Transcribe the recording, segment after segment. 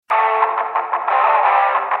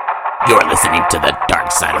You're listening to the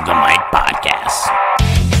Dark Side of the Mic podcast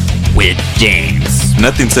with James.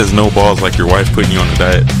 Nothing says no balls like your wife putting you on a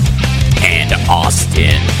diet. And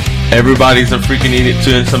Austin. Everybody's a freaking idiot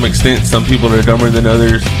to some extent. Some people are dumber than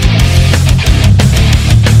others.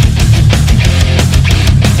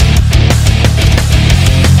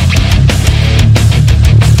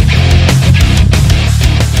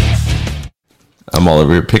 I'm all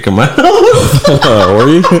over here picking my nose. Were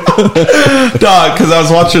you? Dog, because I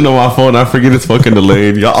was watching on my phone. I forget it's fucking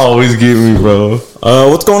delayed. Y'all always get me, bro.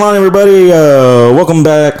 What's going on, everybody? Welcome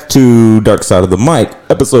back to Dark Side of the Mic,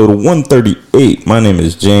 episode 138. My name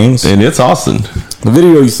is James. And it's Austin. The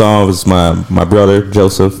video you saw was my brother,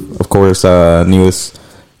 Joseph. Of course, newest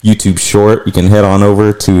YouTube short. You can head on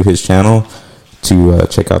over to his channel to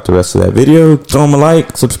check out the rest of that video. Throw him a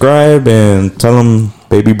like, subscribe, and tell him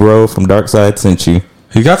Baby Bro from Dark Side sent you.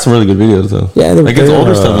 He got some really good videos, though. Yeah, like his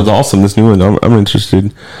older stuff is awesome. This new one, I'm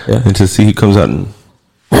interested. Yeah. And to see who comes out and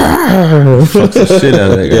fucks the shit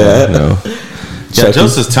out of that guy. Yeah. No. Yeah,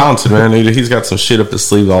 Joseph's talented, man. He's got some shit up his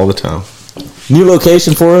sleeve all the time. New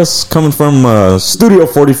location for us, coming from Studio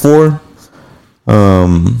 44.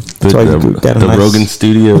 The Rogan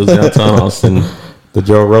Studios downtown Austin. The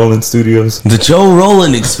Joe Roland Studios. The Joe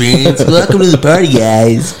Roland Experience. Welcome to the party,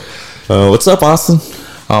 guys. What's up, Austin?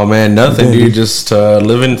 Oh, man, nothing, dude. Just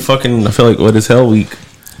living fucking, I feel like, what is hell week?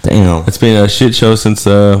 Damn. It's been a shit show since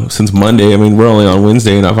Monday. I mean, we're only on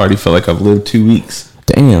Wednesday, and I've already felt like I've lived 2 weeks.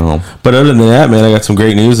 Damn. But other than that, man, I got some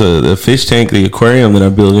great news. The fish tank, the aquarium that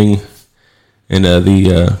I'm building, and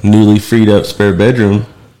the newly freed up spare bedroom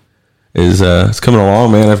is it's coming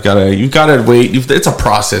along, man. You've got to wait. It's a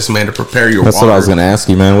process, man, to prepare your That's water. what I was going to ask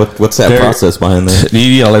you, man. What's that process behind that?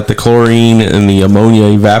 You gotta let the chlorine and the ammonia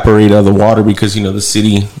evaporate out of the water because, you know, the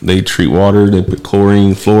city, they treat water, they put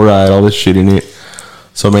chlorine, fluoride, all this shit in it.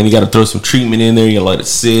 So, man, you got to throw some treatment in there. You got to let it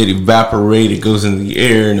sit, evaporate. It goes into the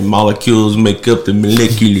air, and the molecules make up the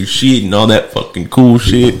molecular shit and all that fucking cool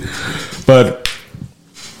shit. But,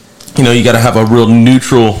 you know, you got to have a real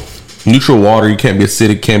neutral water. You can't be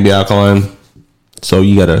acidic, can't be alkaline. So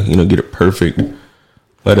you got to, you know, get it perfect.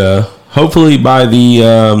 But hopefully by the,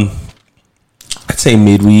 I'd say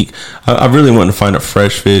midweek, I really want to find a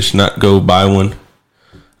fresh fish, not go buy one.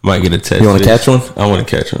 Might get a test. You want to catch one? I want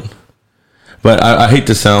to catch one. But I hate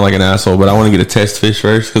to sound like an asshole, but I want to get a test fish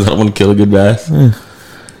first because I don't want to kill a good bass.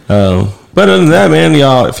 But other than that, man,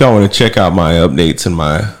 if y'all want to check out my updates and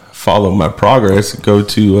follow my progress, go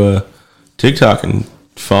to TikTok and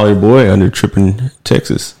follow your boy under Trippin'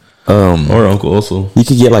 Texas. Or Uncle also. You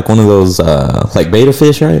could get like one of those like beta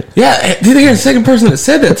fish, right? Yeah, dude, you're the second person that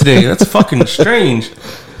said that today. That's fucking strange.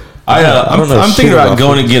 I'm thinking about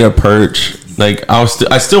going to get a perch. Like I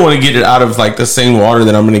still want to get it out of like the same water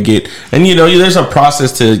that I'm going to get. And you know, there's a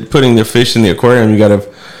process to putting the fish in the aquarium. You gotta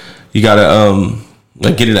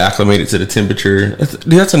like get it acclimated to the temperature.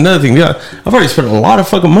 That's another thing. Yeah, I've already spent a lot of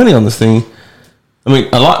fucking money on this thing. I mean,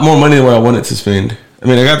 a lot more money than what I wanted to spend. I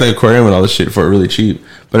mean, I got the aquarium and all this shit for it really cheap.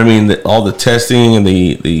 But I mean, all the testing and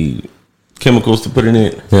the chemicals to put in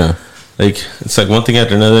it. Yeah. Like, it's like one thing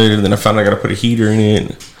after another. And then I found I got to put a heater in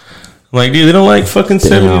it. I'm like, dude, they don't like fucking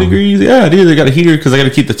 70 degrees. Yeah, dude, they got a heater because I got to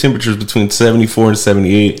keep the temperatures between 74 and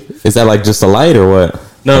 78. Is that like just a light or what?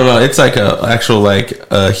 No. It's like a actual like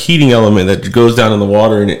a heating element that goes down in the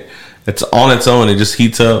water and it's on its own. It just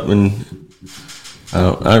heats up and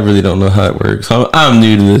I really don't know how it works. I'm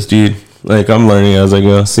new to this, dude. Like, I'm learning as I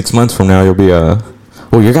go. 6 months from now, you'll be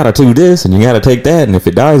well, you gotta do this and you gotta take that, and if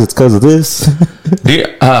it dies, it's because of this.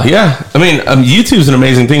 Yeah. I mean, YouTube's an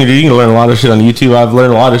amazing thing, dude. You can learn a lot of shit on YouTube. I've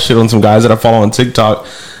learned a lot of shit on some guys that I follow on TikTok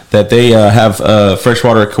that they have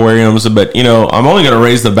freshwater aquariums. But, you know, I'm only gonna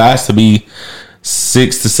raise the bass to be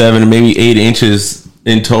 6 to 7, maybe 8 inches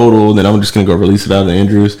in total. Then I'm just gonna go release it out of the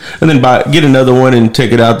Andrews, and then get another one and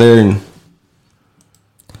take it out there and.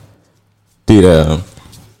 Dude,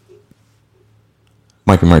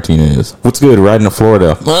 Mikey Martinez. What's good? Riding to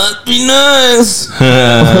Florida. Must be nice.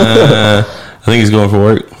 I think he's going for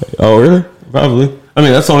work. Oh, really? Probably. I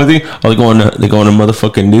mean, that's the only thing. Oh, they're going to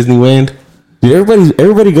motherfucking Disneyland. Dude,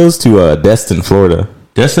 everybody goes to Destin, Florida.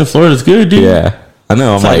 Destin, Florida's good, dude. Yeah, I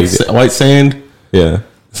know. I'm like white sand. Yeah.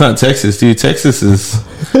 It's not Texas, dude. Texas is.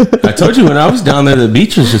 I told you when I was down there, the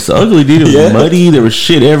beach was just ugly, dude. It was muddy. There was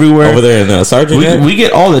shit everywhere. Over there in Sargent. We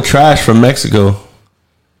get all the trash from Mexico.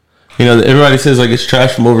 You know, everybody says like it's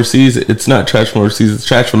trash from overseas. It's not trash from overseas. It's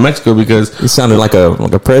trash from Mexico because you sounded like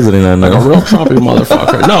a president. I know. Like a real Trumpy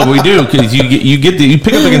motherfucker. No, we do because you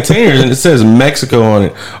pick up the containers and it says Mexico on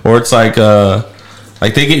it, or it's like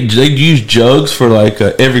they use jugs for like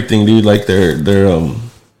everything, dude. Like their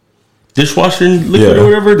dishwasher liquid or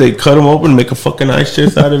whatever. They cut them open, make a fucking ice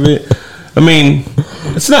chest out of it. I mean,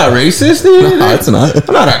 it's not racist, dude. No, it's not.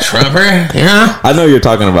 I'm not a Trumper, you know? I know you're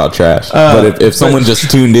talking about trash, but if someone just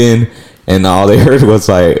tuned in and all they heard was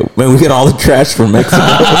like, "Man, we get all the trash from Mexico."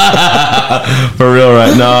 For real,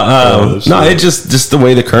 right? No, no. It just the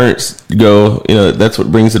way the currents go. You know, that's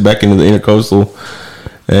what brings it back into the intercoastal,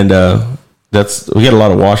 and we get a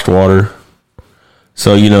lot of washed water.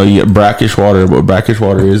 So you know, you get brackish water. What brackish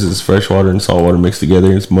water is fresh water and salt water mixed together.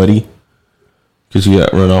 And it's muddy because you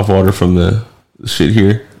got runoff water from the shit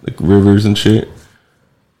here, like rivers and shit.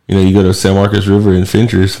 You know, you go to San Marcos River in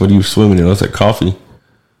Fentress. What are you swimming in? It's like coffee.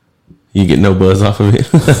 You get no buzz off of it.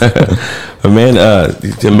 But man,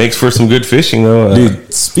 it makes for some good fishing though.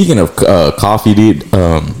 Dude, speaking of coffee, dude,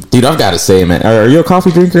 I've got to say, man, are you a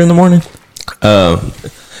coffee drinker in the morning?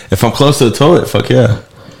 If I'm close to the toilet, fuck yeah.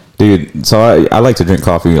 Dude, so I like to drink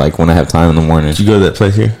coffee like when I have time in the morning. Did you go to that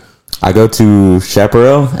place here? I go to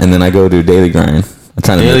Chaparral and then I go to Daily Grind. I'm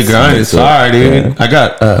trying to Daily Grind is fire, dude. Yeah. I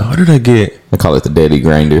got what did I get? I call it the Daily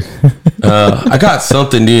Grinder. I got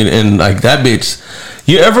something, dude, and like that bitch.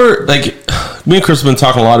 You ever like me and Chris have been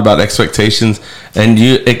talking a lot about expectations, and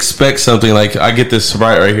you expect something like I get this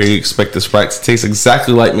Sprite right here. You expect the Sprite to taste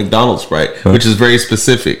exactly like McDonald's Sprite, which is very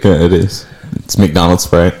specific. Yeah, it is. It's McDonald's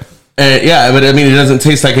Sprite. Yeah, but I mean, it doesn't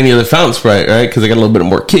taste like any other fountain Sprite, right? Because I got a little bit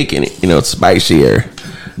more kick in it. You know, it's spicier.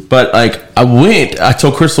 But like, I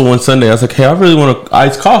told Crystal one Sunday, I was like, hey, I really want an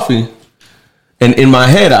iced coffee. And in my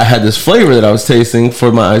head, I had this flavor that I was tasting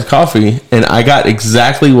for my iced coffee, and I got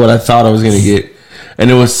exactly what I thought I was gonna get. And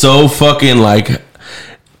it was so fucking like,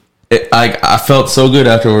 I felt so good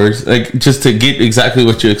afterwards, like just to get exactly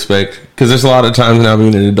what you expect. Because there's a lot of times now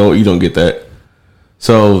being an adult, you don't get that.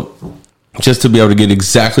 So just to be able to get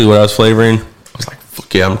exactly what I was flavoring, I was like,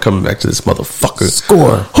 fuck yeah, I'm coming back to this motherfucker.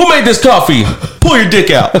 Score. Who made this coffee? Pull your dick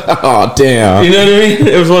out. Oh, damn. You know what I mean?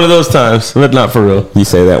 It was one of those times, but not for real. You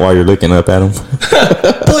say that while you're looking up at him?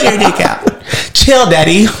 Pull your dick out. Chill,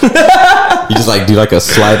 daddy. You just like do like a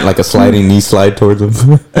sliding knee slide towards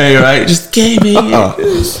him. Hey, right? Just gave me. No,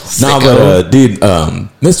 but dude,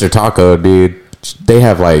 Mr. Taco, dude, they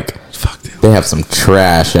have like, they have some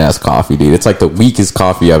trash ass coffee, dude. It's like the weakest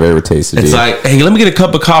coffee I've ever tasted. It's dude. like, hey, let me get a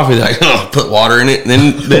cup of coffee. They're like, oh, put water in it.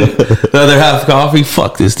 And then the other half coffee.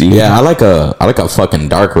 Fuck this, dude. Yeah, I like a fucking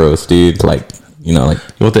dark roast, dude. Like, you know, like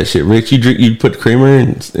you want that shit, Rich? You put creamer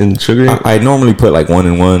and sugar in it? I normally put like 1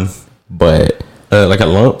 in 1, but like a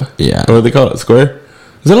lump. Yeah. What do they call it? Square?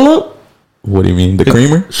 Is that a lump? What do you mean? The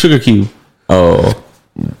creamer? Sugar cube. Oh,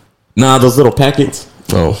 nah, those little packets.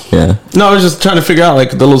 Oh Yeah. No, I was just trying to figure out like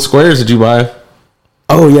the little squares that you buy.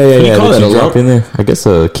 Oh yeah. you call That that you a drop lump? in there. I guess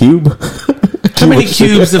a cube. How many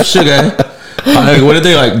cubes of sugar? What did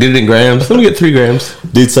they like? Did it in grams? Let me get 3 grams.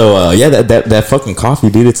 Dude, so yeah, that fucking coffee,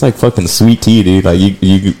 dude, it's like fucking sweet tea, dude. Like you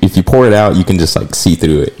if you pour it out, you can just like see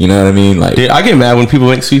through it. You know what I mean? Like, Dude, I get mad when people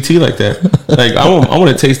make sweet tea like that. Like I want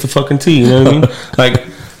to taste the fucking tea. You know what I mean? Like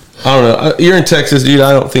I don't know. You're in Texas, dude.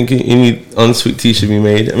 I don't think any unsweet tea should be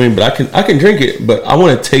made. I mean, but I can drink it, but I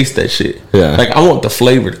want to taste that shit. Yeah. Like I want the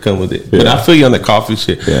flavor to come with it. But Yeah. I feel you on the coffee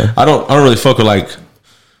shit. Yeah. I don't really fuck with like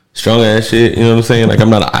strong ass shit. You know what I'm saying? Like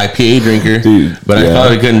I'm not an IPA drinker, Dude, but I yeah.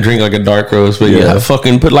 probably couldn't drink like a dark roast. But yeah, Yeah.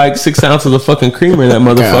 fucking put like 6 ounces of fucking creamer in that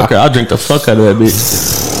motherfucker. I'll drink the fuck out of that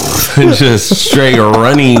bitch. Just straight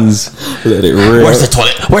runnings. let it rip. Where's the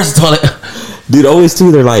toilet? Where's the toilet? Dude, always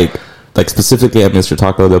too, they're like specifically at Mr.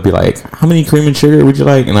 Taco, they'll be like, how many cream and sugar would you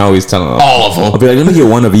like? And I always tell them, All of them. I'll be like, let me get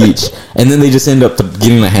 1 of each. And then they just end up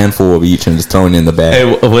getting a handful of each and just throwing it in the bag.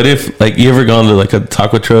 Hey, what if like you ever gone to like a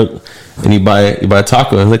taco truck and you buy a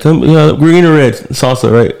taco and like green or red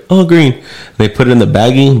salsa, right? Oh, green. And they put it in the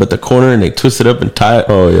baggie, but the corner and they twist it up and tie it.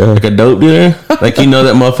 Oh, yeah. Like a dope dealer. Like you know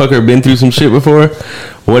that motherfucker been through some shit before.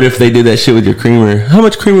 What if they did that shit with your creamer? How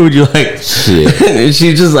much creamer would you like? Shit. And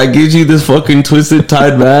she just like gives you this fucking twisted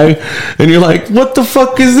tied bag, and you're like, what the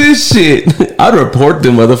fuck is this shit? I'd report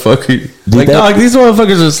them motherfucker. Like, that- dog, these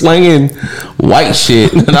motherfuckers are slanging white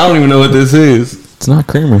shit, and I don't even know what this is. It's not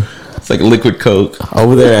creamer. It's like liquid Coke.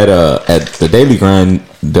 Over there at the Daily Grind,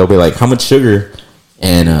 they'll be like, how much sugar?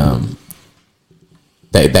 And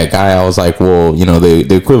that guy, I was like, well, you know,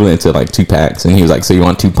 the equivalent to like 2 packs. And he was like, so you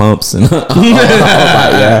want 2 pumps? And I was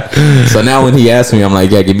like, yeah. So now when he asked me, I'm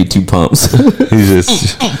like, yeah, give me 2 pumps. He's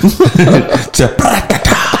just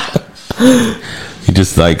he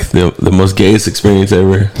just like the most gayest experience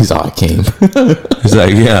ever. He's all I came. He's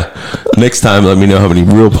like, yeah, next time let me know how many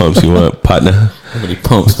real pumps you want, partner. How many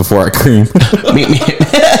pumps before I cream? meet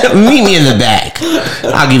me in the back.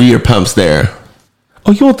 I'll give you your pumps there.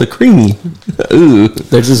 Oh, you want the creamy? Ooh,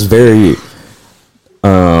 They're just very,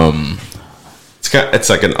 it's It's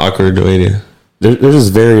like an awkward way to. There's this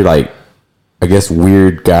very like, I guess,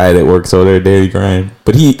 weird guy that works over there at Daily Grind,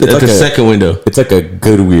 but it's At like the second window. It's like a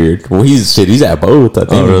good weird. Well, he's at both. I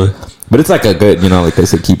think. Oh, really? But it's like a good, like they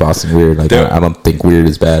said, keep Austin weird. Like I don't think weird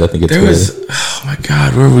is bad. I think it's good. Oh my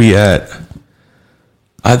god, where were we at?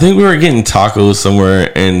 I think we were getting tacos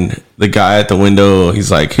somewhere, and the guy at the window,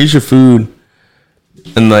 he's like, "Here's your food,"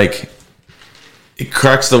 and like, he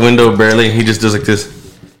cracks the window barely, and he just does like this,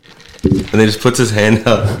 and then just puts his hand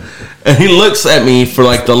up, and he looks at me for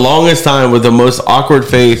like the longest time with the most awkward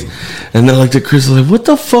face, and then like to Chris, like, "What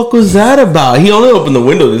the fuck was that about?" He only opened the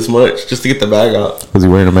window this much just to get the bag out. Was he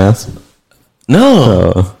wearing a mask?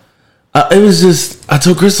 No. It was just, I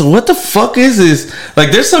told Crystal, what the fuck is this?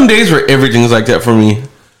 Like, there's some days where everything's like that for me.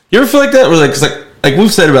 You ever feel like that? Where like, it's like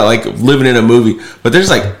we've said about like living in a movie, but there's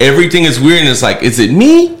like everything is weird, and it's like, is it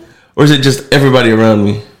me or is it just everybody around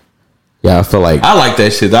me? Yeah, I feel like I like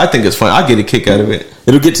that shit. I think it's fun. I get a kick out of it.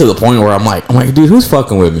 it'll get to the point where I'm like, dude, who's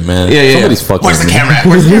fucking with me, man? Yeah. Somebody's fucking. Where's with the me. camera at?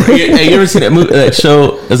 Where's the camera? Hey, you ever seen that movie? That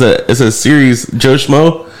show? It's a series, Joe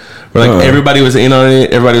Schmo, where like everybody was in on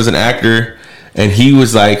it. Everybody was an actor, and he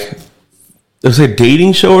was like. It was a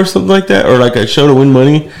dating show or something like that, or like a show to win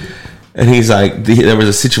money. And he's like, there was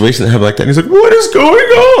a situation that happened like that. And he's like, what is going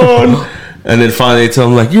on? And then finally they tell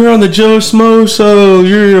him like, you're on the Joe Schmo show.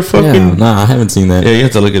 You're a fucking. Yeah, nah, I haven't seen that. Yeah, you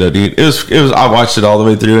have to look it up, dude. It was. I watched it all the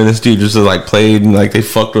way through, and this dude just like played and like they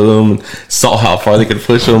fucked with him and saw how far they could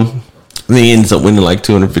push him. And then he ends up winning like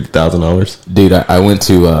 $250,000. Dude, I went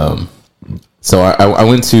to. So I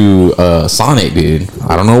went to Sonic, dude.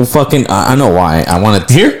 I don't know, I know why. I wanted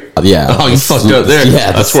to, Here? Yeah. Oh, you fucked up there.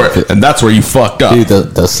 Yeah, that's where you fucked up. Dude,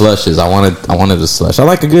 the slushes. I wanted the slush. I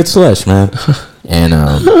like a good slush, man. And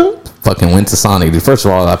fucking went to Sonic, dude. First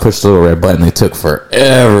of all, I pushed the little red button. It took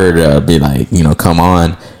forever to be like, come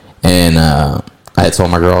on. And I had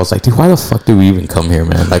told my girl, I was like, dude, why the fuck did we even come here,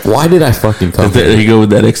 man? Like, why did I fucking come here? There you go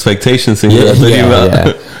with that expectation thing.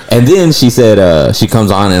 Yeah. And then she said, she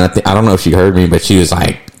comes on, and I don't know if she heard me, but she was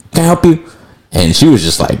like, can I help you? And she was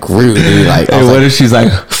just like rude, dude. Like, hey, what if she's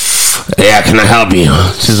like, yeah, can I help you?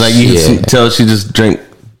 She's like, you can tell she just drank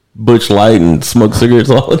Butch Light and smoked cigarettes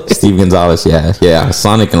all the day. Steve Gonzalez, yeah.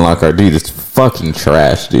 Sonic and Lockhart, dude, it's fucking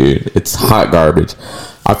trash, dude. It's hot garbage.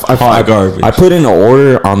 Garbage. I put in an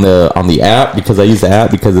order on the app because I use the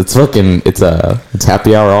app because it's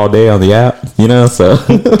happy hour all day on the app, so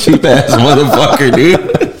cheap ass motherfucker,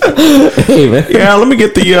 dude. Hey man. Yeah, let me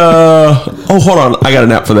get the hold on, I got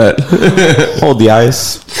an app for that. Hold the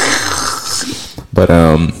ice. But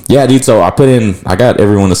yeah, dude, so I got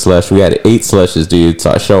everyone a slush. We had 8 slushes, dude.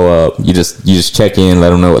 So I show up, you just check in, let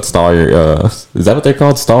them know what stall you're is that what they're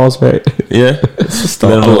called? Stalls, right? Yeah. It's a stall.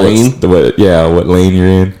 Let them know what lane you're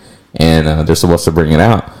in, and they're supposed to bring it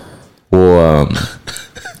out. Well,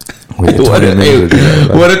 what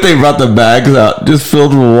if they brought the bags out just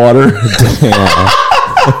filled with water?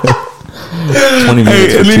 20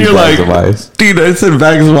 minutes, and then you're like, dude, I said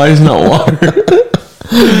bags of ice, not water.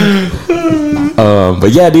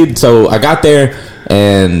 But yeah, dude, so I got there,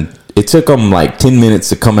 and it took them like 10 minutes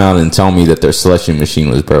to come out and tell me that their slushing machine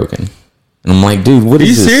was broken. And I'm like, dude, what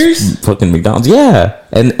is this? Serious? Fucking McDonald's? Yeah.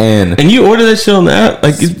 And you order that shit on the app?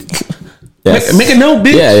 Like, yes. make a note,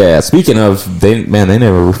 bitch. Yeah. Speaking of, they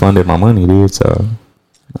never refunded my money, dude. So,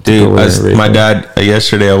 dude, my dad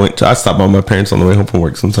yesterday, I stopped by my parents on the way home from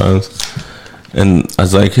work sometimes, and I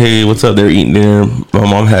was like, hey, what's up? They're eating dinner. My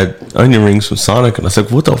mom had onion rings from Sonic, and I was like,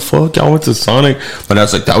 what the fuck? Y'all went to Sonic? My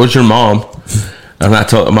dad's like, that was your mom. And I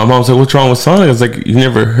told my mom's like, what's wrong with Sonic? I was like, you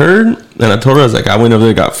never heard? And I told her, I was like, I went over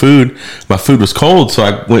there, got food. My food was cold, so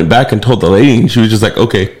I went back and told the lady, and she was just like,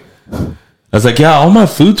 okay. I was like, yeah, all my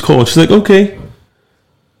food's cold. She's like, okay.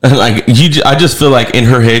 And like, I just feel like in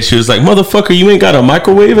her head, she was like, motherfucker, you ain't got a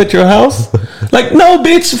microwave at your house? Like, no,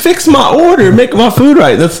 bitch, fix my order, make my food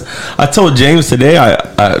right. I told James today,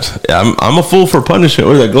 I'm a fool for punishment,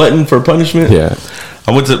 or a glutton for punishment. Yeah.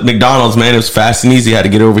 I went to McDonald's, man. It was fast and easy. I had to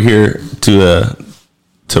get over here to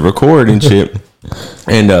record and shit.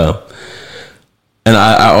 And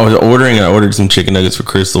I was ordering, and I ordered some chicken nuggets for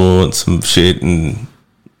Crystal and some shit, and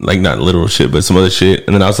like not literal shit, but some other shit.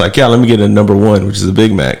 And then I was like, yeah, let me get a number 1, which is a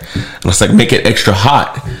Big Mac. And I was like, make it extra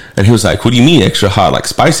hot. And he was like, what do you mean extra hot? Like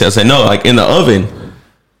spicy? I said, no, like in the oven.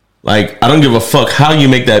 Like, I don't give a fuck how you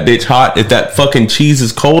make that bitch hot. If that fucking cheese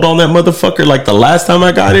is cold on that motherfucker, like the last time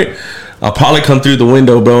I got it, I'll probably come through the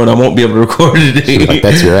window, bro, and I won't be able to record it. Like,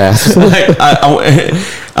 that's your ass. Like,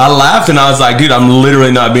 I laughed, and I was like, dude, I'm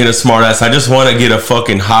literally not being a smart ass. I just want to get a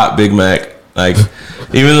fucking hot Big Mac. Like,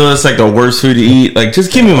 even though it's like the worst food to eat, like,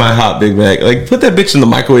 just give me my hot Big Mac. Like, put that bitch in the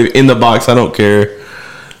microwave in the box. I don't care.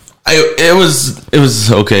 It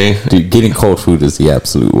was okay. Dude, getting cold food is the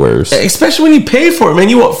absolute worst. Especially when you pay for it, man.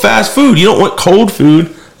 You want fast food. You don't want cold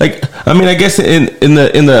food. Like, I mean, I guess in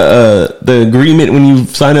the agreement when you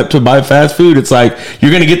sign up to buy fast food, it's like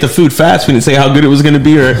you're gonna get the food fast. We didn't say how good it was gonna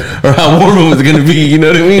be or how warm it was gonna be. You know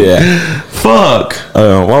what I mean? Yeah. Fuck.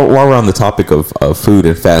 While we're on the topic of food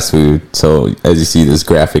and fast food, so as you see this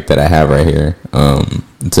graphic that I have right here,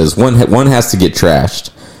 it says one has to get trashed,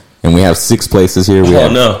 and we have 6 places here. We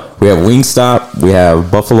have Wingstop, we have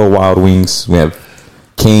Buffalo Wild Wings, we have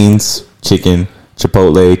Cane's Chicken,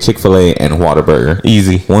 Chipotle, Chick-fil-A, and Whataburger.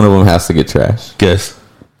 Easy. One of them has to get trashed. Guess.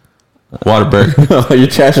 Whataburger. You're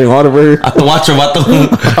trashing Whataburger? I watch him.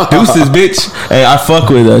 Deuces, bitch. Hey, I fuck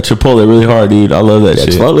with Chipotle really hard, dude. I love that shit.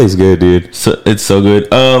 Chipotle's good, dude. So, it's so good.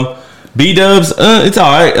 B-dubs, it's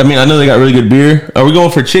all right. I mean, I know they got really good beer. Are we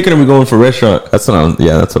going for chicken or are we going for restaurant? That's what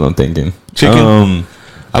I'm thinking. Chicken?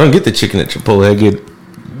 I don't get the chicken at Chipotle. I get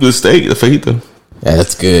the steak, the fajita. Yeah,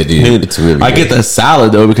 that's good, dude. It's really good. I get the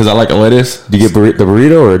salad, though, because I like a lettuce. Do you get the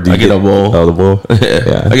burrito or do you get a bowl? Oh, the bowl?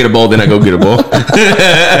 Yeah. I get a bowl, then I go get a bowl. No,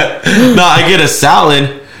 I get a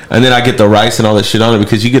salad, and then I get the rice and all that shit on it,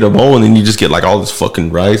 because you get a bowl, and then you just get, like, all this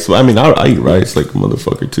fucking rice. I mean, I eat rice like a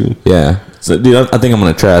motherfucker, too. Yeah. So, dude, I think I'm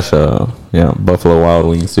going to trash Buffalo Wild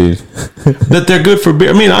Wings, dude. That they're good for beer.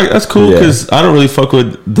 I mean, that's cool, because I don't really fuck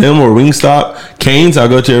with them or Wingstop. Cane's, I'll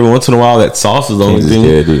go to every once in a while. That sauce is the only thing.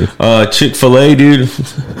 Good, dude. Chick-fil-A, dude.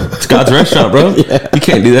 It's God's restaurant, bro. Yeah. You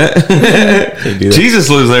can't do that. Can't do that. Jesus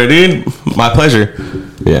lives there, dude. My pleasure.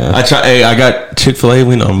 Yeah. I got Chick-fil-A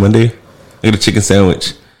went on Monday. I got a chicken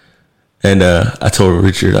sandwich. And I told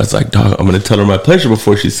Richard, I was like, dog, I'm going to tell her my pleasure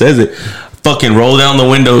before she says it. Fucking roll down the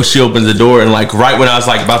window. She opens the door, and like right when I was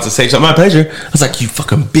like about to say something, my pleasure, I was like, you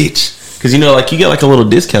fucking bitch. Because, you know, like you get like a little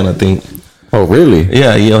discount, I think. Oh, really?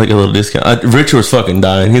 Yeah, you get like a little discount. Richard was fucking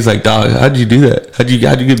dying. He's like, dog, how'd you do that? How'd you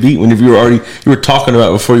get beat when you were talking about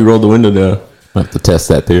it before you rolled the window down? I have to test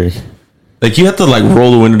that theory. Like you have to like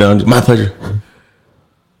roll the window down. My pleasure.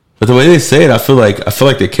 But the way they say it, I feel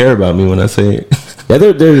like they care about me when I say it. Yeah,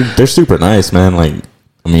 they're super nice, man. Like,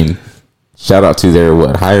 I mean, shout out to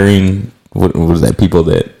their hiring. What was that? People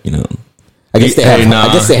that, you know, I guess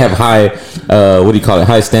they have high. What do you call it?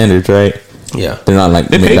 High standards, right? Yeah, they're not like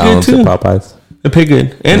McDonald's or Popeyes. They pay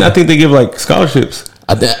good, and I think they give like scholarships.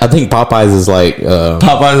 I think Popeyes is like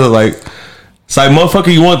Popeyes is like, it's like,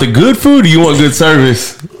 motherfucker, you want the good food or you want good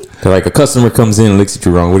service? They're like, a customer comes in and looks at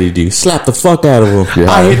you wrong. What do? Slap the fuck out of him.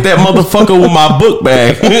 I hit that motherfucker with my book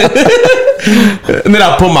bag. And then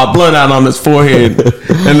I put my blunt out on his forehead,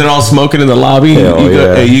 and then all smoking in the lobby.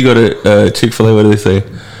 You go to Chick-fil-A. What do they say?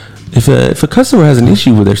 If a customer has an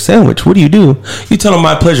issue with their sandwich, what do? You tell them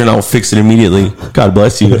my pleasure, and I'll fix it immediately. God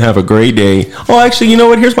bless you, and have a great day. Oh, actually, you know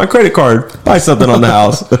what? Here's my credit card. Buy something on the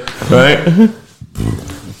house, right?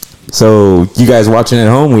 So, you guys watching at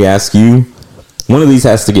home, we ask you, one of these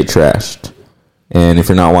has to get trashed, and if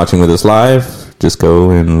you're not watching with us live, just go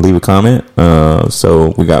and leave a comment.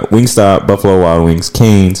 So we got Wingstop, Buffalo Wild Wings,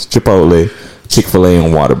 Cane's, Chipotle, Chick-fil-A,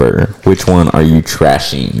 and Whataburger. Which one are you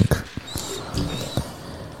trashing?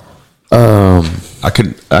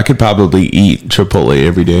 I could probably eat Chipotle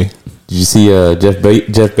every day. Did you see Jeff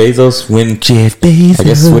Bezos win? Jeff Bezos. I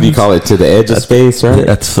guess, what do you call it? To the edge of space, right?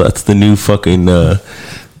 That's the new fucking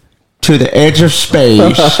to the edge of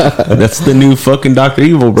space. That's the new fucking Dr.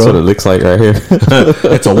 Evil, bro. That's what it looks like right here.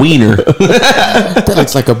 It's a wiener. That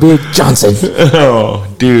looks like a big Johnson.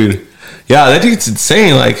 Oh, dude. Yeah, that dude's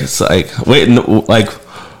insane. Like, it's like, wait, like,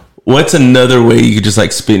 what's another way you could just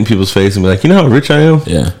like spit in people's face and be like, you know how rich I am?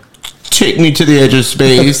 Yeah. Take me to the edge of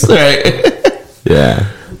space. Right.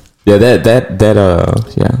 Yeah. Yeah,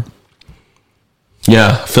 yeah.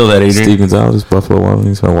 Yeah, feel that, Adrian. Steve Gonzalez, Buffalo Wild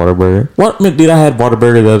Wings, or Whataburger. What, dude? I had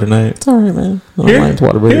Whataburger the other night. It's all right, man. I don't mind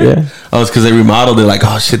Whataburger. Yeah. Oh, it's because they remodeled. They're like,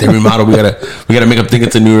 oh shit, they remodeled. We gotta make them think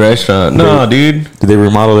it's a new restaurant. No, dude. Did they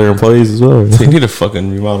remodel their employees as well? They need to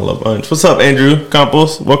fucking remodel a bunch. What's up, Andrew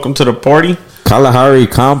Campos? Welcome to the party. Kalahari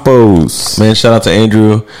Campos. Man, shout out to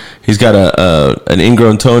Andrew. He's got an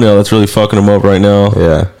ingrown toenail that's really fucking him up right now.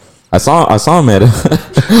 Yeah. I saw him at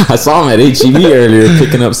HEB earlier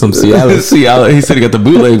picking up some Cialis. Cialis. He said he got the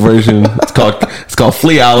bootleg version. It's called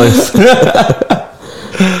Flealis.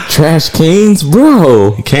 Trash Canes,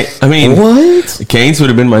 bro. I mean, what? Canes would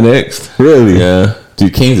have been my next. Really? Yeah,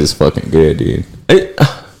 dude. Canes is fucking good, dude.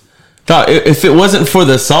 If it wasn't for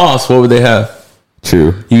the sauce, what would they have?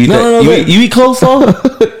 True. You eat you eat coleslaw?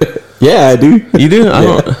 Yeah, I do. You do? I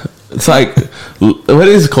don't. It's like, what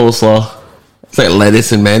is coleslaw? It's like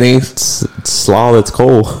lettuce and mayonnaise. It's slaw that's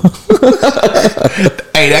cold.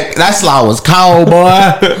 Hey, that slaw was cold, boy.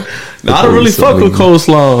 No, I don't really fuck with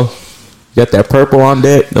coleslaw. got that purple on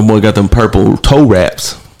deck. That boy got them purple toe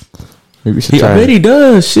wraps. Maybe we should I try. bet he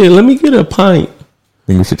does. Shit, let me get a pint.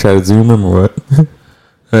 Think we should try to zoom him or what?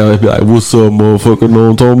 And I'd be like, "What's up, motherfucker? No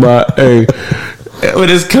one talking about hey." With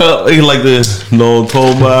his cup, he like this. No one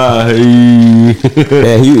talking about hey.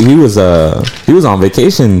 Yeah, he was on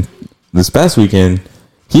vacation this past weekend.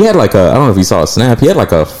 He had like I don't know if you saw a snap. He had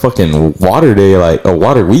like a fucking water day, like a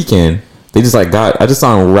water weekend. They just like I just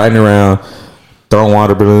saw him riding around, throwing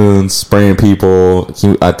water balloons, spraying people.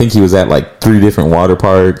 I think he was at like 3 different water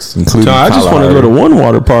parks, including. I just want to go to one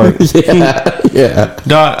water park. yeah.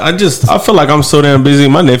 Dog, I feel like I'm so damn busy.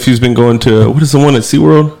 My nephew's been going to what is the one at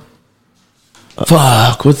SeaWorld?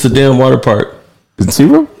 Fuck, what's the damn water park? In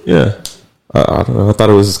SeaWorld? Yeah. I don't know. I thought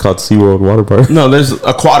it was just called SeaWorld Water Park. No, there's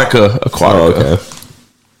Aquatica.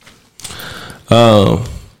 Oh, okay.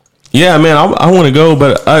 Yeah, man, I want to go,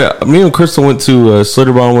 but me and Crystal went to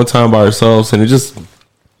Slitterball one time by ourselves, and so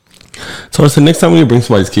I said next time we need to bring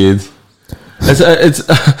somebody's kids. It's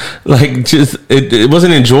like just it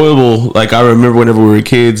wasn't enjoyable. Like I remember whenever we were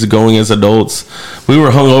kids going as adults, we were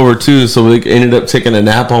hungover too, so we ended up taking a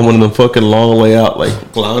nap on one of the fucking long layout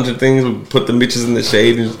like lounging things. We put the bitches in the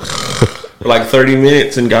shade and for like 30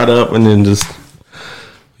 minutes and got up and then just.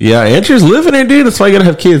 Yeah, Andrew's living it, dude. That's why you gotta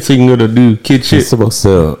have kids so you can go to do kid shit. He's supposed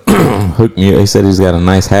to hook me up. He said he's got a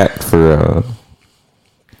nice hat for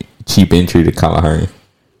cheap entry to Kalahari.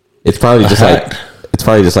 It's probably just like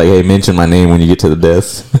hey, mention my name when you get to the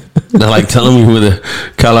desk. They're like telling me with a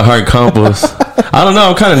Kalahari compost. I don't know.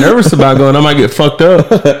 I'm kind of nervous about going. I might get fucked up.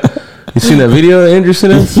 You seen that video that Andrew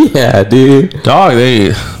sent us? Yeah, dude. Dog,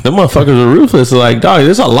 them motherfuckers are ruthless. Like, dog,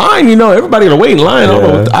 there's a line. You know, everybody gotta wait in line.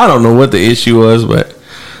 Yeah. I don't know what the issue was, but.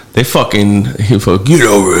 They fucking get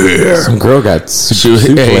over here. Some girl got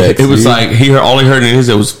it was like all he heard in his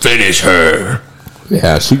head was finish her.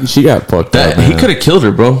 Yeah, she got fucked up. He could have killed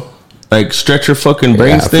her, bro. Like stretch her fucking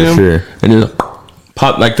brainstem, sure. And then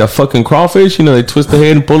pop like the fucking crawfish. You know, they twist the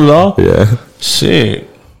head and pull it off. Yeah, shit.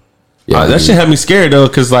 Yeah, that shit had me scared though,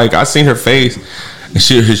 because like I seen her face, and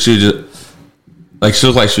she just like she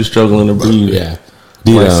looked like she was struggling to breathe. Yeah.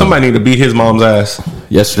 Dude, like somebody need to beat his mom's ass.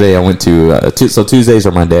 Yesterday I went to so Tuesdays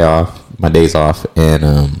are my days off, and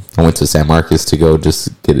I went to San Marcos to go just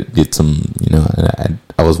get some, you know,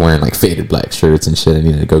 I was wearing like faded black shirts and shit. I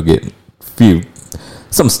needed to go get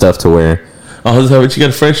some stuff to wear. Oh, is that what you got,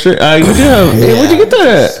 a fresh shirt? Yeah. Hey, where'd you get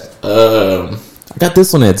that? I got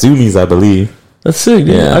this one at Zoomies, I believe. That's sick,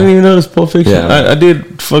 dude. Yeah. I didn't even notice Pulp Fiction. Yeah. I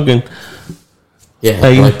did fucking. Yeah,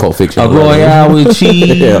 I like Pulp Fiction. A Royale with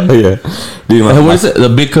cheese. yeah. Dude, what is it? The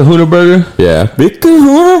Big Kahuna Burger? Yeah. Big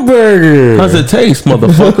Kahuna Burger. How's it taste,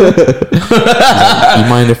 motherfucker? You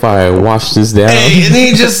mind if I wash this down? Hey, and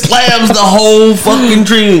he just slams the whole fucking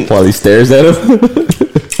drink. While he stares at him.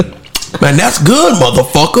 Man, that's good,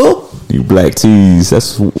 motherfucker. You black tees.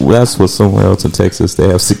 That's what somewhere else in Texas they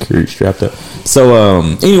have security strapped up. So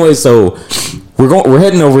anyway, so we're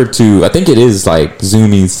heading over to, I think it is like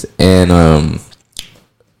Zoomies, and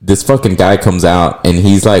this fucking guy comes out and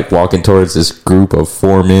he's like walking towards this group of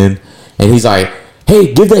 4 men, and he's like,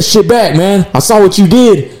 "Hey, give that shit back, man. I saw what you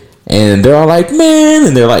did." And they're all like, "Man,"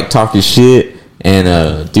 and they're like talking shit. And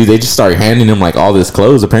dude, they just started handing him like all this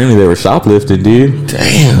clothes. Apparently they were shoplifting, dude.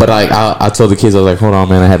 Damn. But like I told the kids, I was like, "Hold on,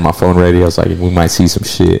 man. I had my phone ready." I was like, "We might see some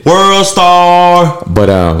shit." World star. But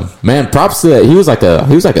man, props to that. He was like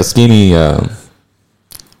a skinny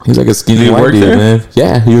white dude, man.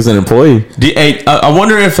 Yeah, he was an employee. I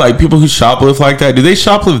wonder if like people who shoplift like that, do they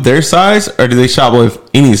shoplift their size or do they shoplift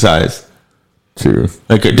any size? True.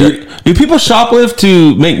 Like, do people shoplift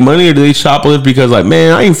to make money, or do they shoplift because like,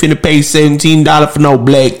 man, I ain't finna pay $17 for no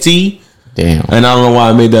black tea? Damn. And I don't know why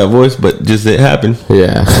I made that voice, but just it happened.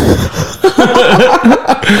 Yeah.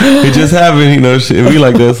 It just happened, you know. Shit, it be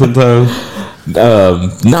like that sometimes.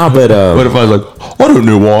 What if I was like, I don't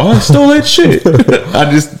know why I stole that shit. I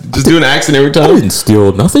just do an accent every time. I didn't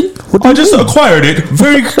steal nothing. I just acquired it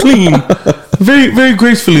very clean, very, very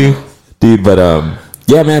gracefully, dude. But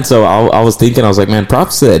yeah, man. So I was thinking, I was like, man,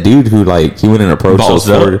 props to that dude who like he went and approached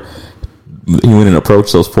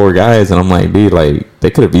those 4 guys, and I'm like, dude, like they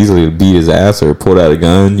could have easily beat his ass or pulled out a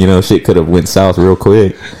gun. You know, shit could have went south real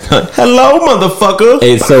quick. Hello, motherfucker.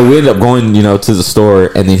 And so we end up going, you know, to the store,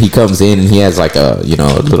 and then he comes in and he has like a, you know,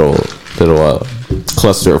 a little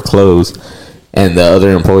cluster of clothes, and the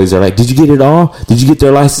other employees are like, "Did you get it all? Did you get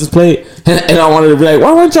their license plate?" And I wanted to be like,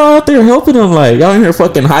 "Why weren't y'all out there helping them? Like, y'all in here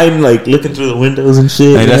fucking hiding, like looking through the windows and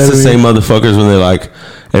shit." Hey, that's the same motherfuckers when they're like,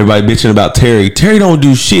 everybody bitching about Terry. Terry don't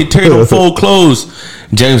do shit. Terry don't fold clothes.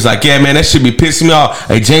 James like, yeah, man, that should be pissing me off.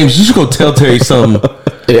 Hey, James, you should go tell Terry something.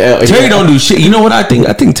 Terry don't do shit. You know what I think?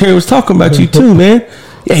 I think Terry was talking about you too, man.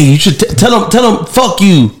 hey, you should tell him, fuck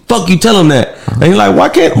you, tell him that. And he's like, why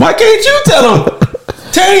can't you tell him?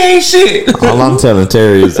 Terry ain't shit. All I'm telling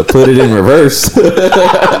Terry is to put it in reverse.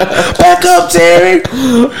 Back up, Terry.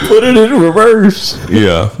 Put it in reverse.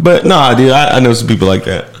 Yeah, but nah, dude, I know some people like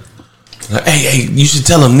that. Like, hey, you should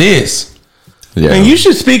tell him this. Yeah, And you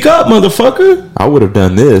should speak up, motherfucker. I would have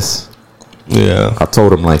done this. Yeah, I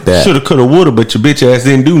told him like that. shoulda, coulda, woulda, but your bitch ass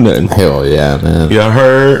didn't do nothing. Hell yeah, man. Yeah, I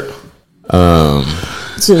heard.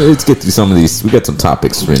 So let's get through some of these. We got some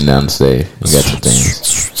topics written down today. We got some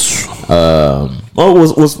things. Well,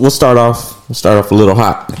 we'll start off. We'll start off a little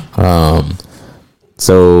hot.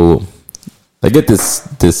 So I get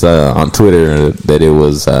this on Twitter that it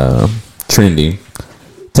was trending.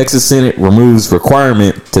 Texas Senate removes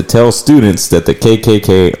requirement to tell students that the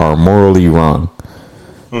KKK are morally wrong.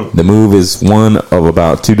 The move is one of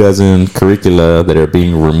about 24 curricula that are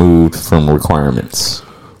being removed from requirements.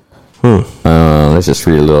 Let's just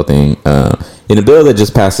read a little thing. In a bill that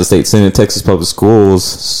just passed the state Senate, Texas public school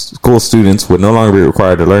students would no longer be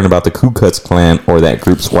required to learn about the Ku Klux Klan or that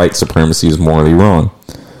group's white supremacy is morally wrong.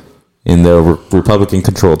 In the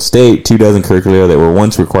Republican-controlled state, 24 curricula that were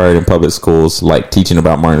once required in public schools, like teaching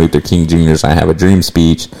about Martin Luther King Jr.'s I Have a Dream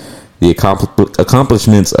speech, the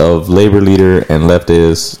accomplishments of labor leader and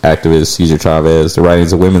leftist activist Cesar Chavez, the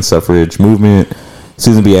writings of women's suffrage movement,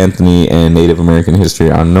 Susan B. Anthony, and Native American history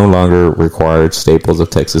are no longer required staples of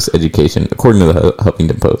Texas education, according to the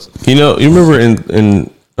Huffington Post. You know, you remember in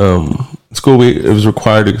school it was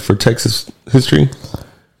required for Texas history,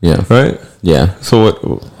 Yeah. right? Yeah. So what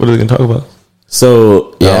are they gonna talk about?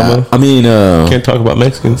 So, yeah. Alamo? I mean, Can't talk about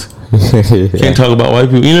Mexicans. Can't talk about white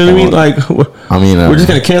people. You know what I mean? Like, I mean, we're just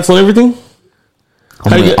gonna cancel everything.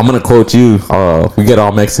 I'm gonna quote you. We get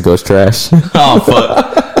all Mexico's trash. Oh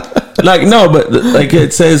fuck! Like no, but like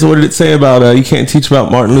it says, what did it say about you can't teach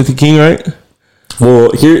about Martin Luther King, right? Well,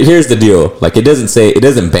 here's the deal. Like it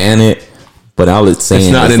doesn't ban it, but all it's saying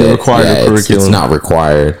It's not is in the that, required curriculum. It's not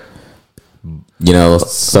required. You know,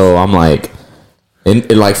 so I'm like, in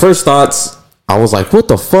like first thoughts, I was like, what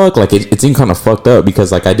the fuck? Like it seemed kind of fucked up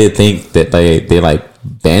because like I did think that they like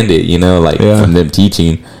banned it, you know, like from them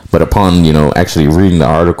teaching. But upon, you know, actually reading the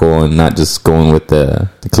article and not just going with the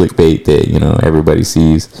clickbait that, you know, everybody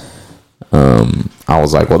sees, I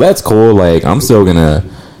was like, well, that's cool. Like, I'm still going to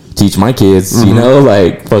teach my kids, you know,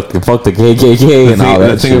 like, fuck the KKK and all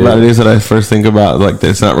that The thing shit. about it is that I first think about, like, that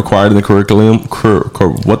it's not required in the curriculum,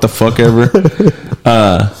 what the fuck ever.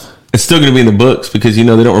 It's still going to be in the books because, you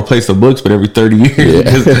know, they don't replace the books, but every 30 years. Yeah.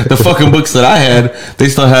 Because the fucking books that I had, they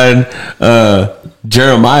still had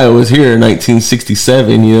Jeremiah was here in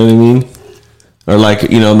 1967, you know what I mean? Or like,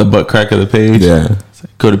 you know, on the butt crack of the page. Yeah.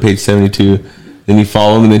 Go to page 72. Then you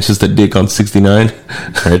follow him and it's just a dick on 69.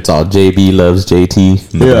 It's all JB loves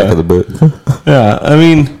JT in the back of the book. Yeah, I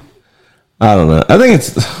mean, I don't know. I think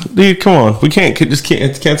it's, dude, come on. We can't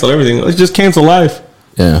cancel everything. Let's just cancel life.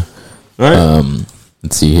 Yeah. All right?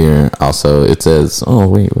 Let's see here. Also, it says, oh,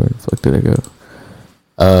 wait, where the fuck did I go?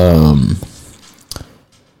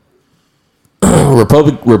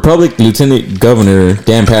 Republic Lieutenant Governor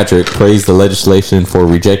Dan Patrick praised the legislation for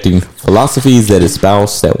rejecting philosophies that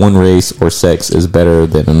espouse that one race or sex is better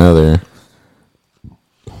than another.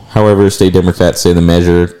 However, state Democrats say the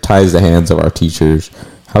measure ties the hands of our teachers.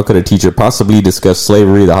 How could a teacher possibly discuss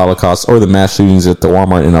slavery, the Holocaust, or the mass shootings at the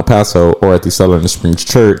Walmart in El Paso or at the Sutherland Springs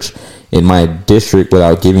Church in my district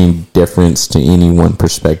without giving deference to any one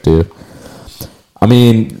perspective? I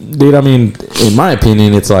mean, dude, in my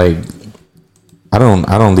opinion, it's like, I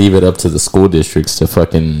don't leave it up to the school districts to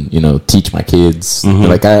fucking, you know, teach my kids.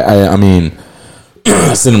 Like I mean,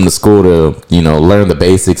 I send them to school to, you know, learn the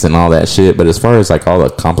basics and all that shit. But as far as like all the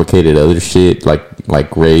complicated other shit, like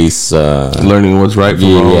race, learning what's right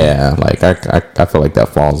from wrong. Yeah, like I feel like that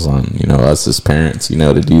falls on, you know, us as parents, you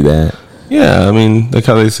know, to do that. Yeah, I mean, like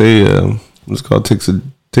how they say, what's it called, takes a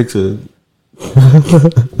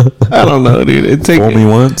I don't know, dude. It takes Fool me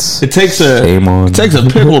once. It takes Shame on it takes a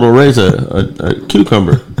pickle to raise a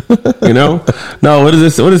cucumber. You know? No, what is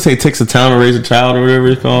this? What does it say? It takes a town to raise a child, or whatever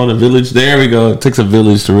it's called. A village. There we go. It takes a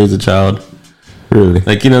village to raise a child. Really?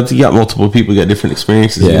 Like, you know, you got multiple people, you got different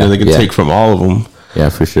experiences. You know, they can take from all of them. Yeah,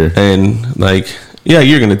 for sure. And like, yeah,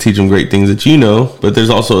 you're gonna teach them great things that you know, but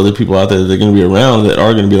there's also other people out there that they're gonna be around that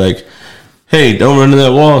are gonna be like, hey, don't run to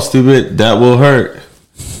that wall, stupid. That will hurt.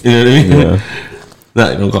 You know what I mean? Yeah.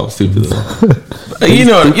 Nah, don't call him stupid though. You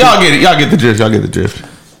know, y'all get it. Y'all get the drift.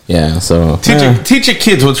 Yeah. So Teach your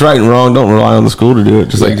kids what's right and wrong. Don't rely on the school to do it.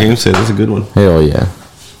 Just like James said, that's a good one. hell yeah.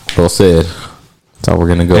 Well said. That's how we're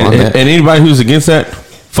gonna go on that. And anybody who's against that,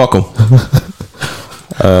 fuck them.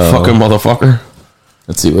 Fucking motherfucker.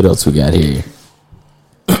 Let's see what else we got here.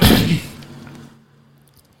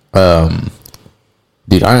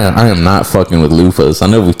 Dude, I am not fucking with loofahs. I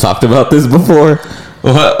know we've talked about this before.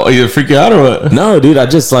 What? Are you freaking out or what? No, dude, I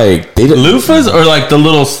just like Loofahs or like the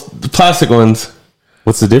little plastic ones?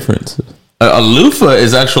 What's the difference? A loofah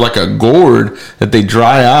is actually like a gourd that they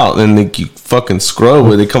dry out and they you fucking scrub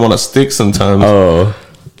where they come on a stick sometimes. Oh,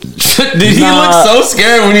 Dude, he looked so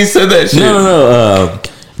scared when he said that shit. No.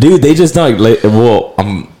 Dude, they just not like. Well,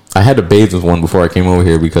 I had to bathe with one before I came over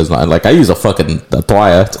here because I use a fucking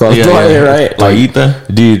toalla. It's called toalla, right?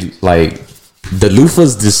 Toallita? Dude, like the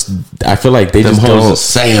loofahs just. I feel like they Them just hoes don't. is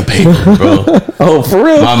sandpaper, bro. Oh, for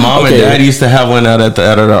real? My mom and dad used to have one out at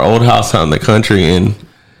our old house out in the country, and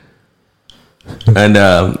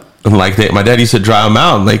like my dad used to dry them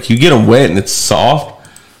out. And like you get them wet and it's soft,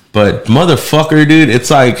 but motherfucker, dude, it's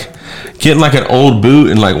like getting like an old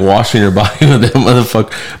boot and like washing your body with that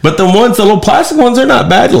motherfucker. But the little plastic ones, are not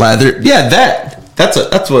bad. Leather, yeah, that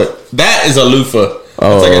is a loofah.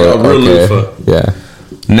 Oh, it's like a real okay. loofah. Yeah.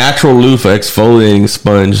 Natural loofah exfoliating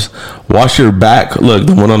sponge. Wash your back. Look,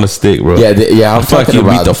 the one on the stick, bro. Yeah, I'm I feel like talking you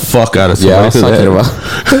beat about. the fuck out of somebody. Yeah, I was with talking that.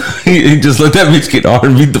 about. he just let that bitch get hard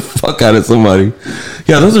and beat the fuck out of somebody.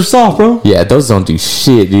 Yeah, those are soft, bro. Yeah, those don't do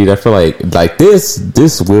shit, dude. I feel like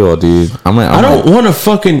this will, dude. I don't want to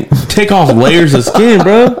fucking take off layers of skin,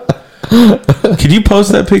 bro. Could you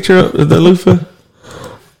post that picture of the loofah?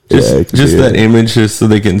 Just that image, just so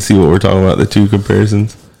they can see what we're talking about. The two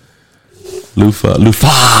comparisons. Loofah. Yeah,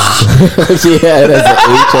 that's an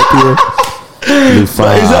H up here.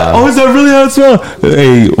 Loofah. Is that really how it smells?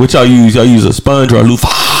 Hey, what y'all use? Y'all use a sponge or a loofah?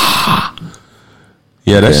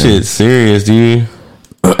 Yeah, that shit's serious, dude.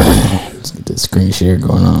 Let's get this screen share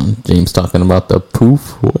going on. James talking about the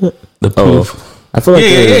poof. What? The poof. I feel like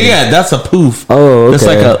yeah. That's a poof. Oh, okay. That's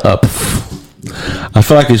like a poof. I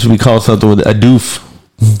feel like it should be called something with a doof.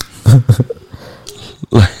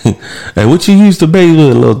 Hey, what you use to bathe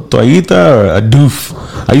with? A little toallita or a doof?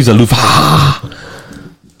 I use a loofah.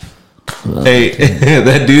 Hey,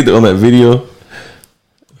 that dude on that video,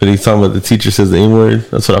 when he's talking about the teacher says the N word,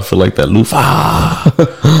 that's what I feel like, that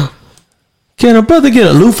loofah. Can a brother get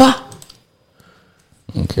a loofah?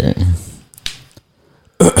 Okay.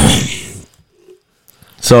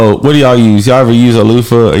 So, what do y'all use? Y'all ever use a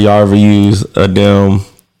loofah or y'all ever use a damn...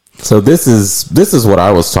 So this is what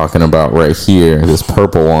I was talking about right here. This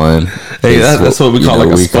purple one. Hey, that's what we call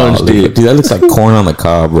like a sponge dip. Dude, that looks like corn on the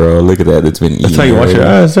cob, bro. Look at that. It's been eaten. That's how you wash your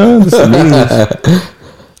eyes, John.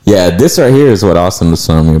 Yeah, this right here is what Austin was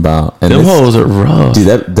telling me about. And them hoes are rough. Dude,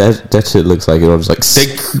 that shit looks like it'll just like...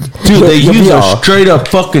 They use a straight up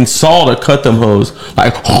fucking saw to cut them hoes.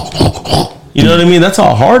 Like... You know what I mean? That's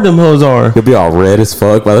how hard them hoes are. You'll be all red as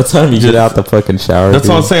fuck by the time you get out the fucking shower. That's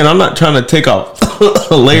what I'm saying. I'm not trying to take off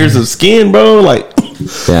layers of skin, bro. Like,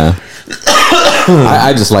 yeah.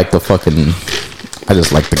 I just like the fucking... I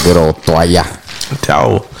just like the good old toalla.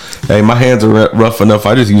 Towel. Hey, my hands are rough enough.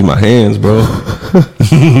 I just use my hands, bro.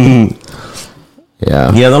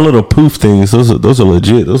 Yeah. Yeah, the little poof things. Those are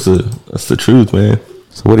legit. That's the truth, man.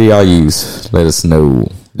 So what do y'all use? Let us know.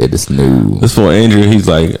 This fool Andrew, he's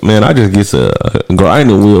like, man, I just get a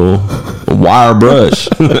grinding wheel, a wire brush.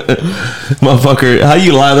 Motherfucker, how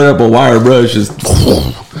you lather up a wire brush? Just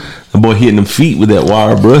the boy hitting them feet with that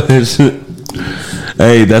wire brush.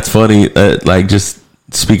 Hey, that's funny. Like, just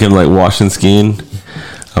speaking of like washing skin,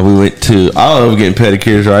 we went to, I love getting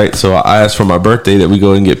pedicures, right? So I asked for my birthday that we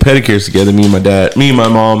go and get pedicures together. Me and my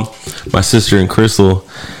mom, my sister, and Crystal.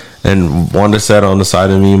 And Wanda sat on the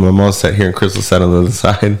side of me. My mom sat here and Crystal sat on the other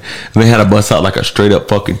side. And they had to bust out like a straight up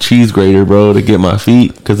fucking cheese grater, bro, to get my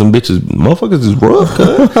feet. Because them motherfuckers is rough,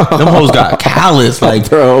 cuz. Them hoes got callous, like,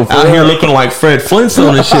 bro, out here looking like Fred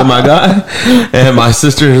Flintstone and shit, my guy. And my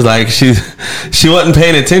sister is like, she wasn't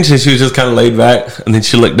paying attention. She was just kind of laid back. And then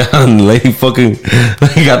she looked down and the lady fucking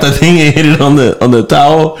got the thing and hit it on the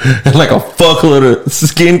towel. And like a fuckload of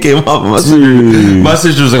skin came off of my sister. My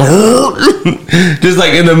sister was like, just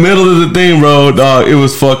like in the middle of the thing, bro, dog. It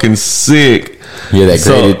was fucking sick. Yeah,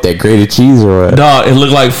 that grated cheese or what? Dog, it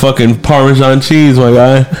looked like fucking Parmesan cheese, my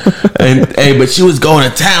guy. And hey, but she was going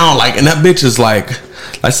to town, like, and that bitch is like,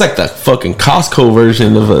 it's like the fucking Costco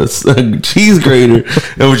version of a cheese grater.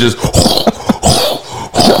 It was just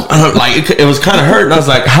like it was kind of hurting. I was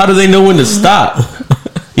like, how do they know when to stop?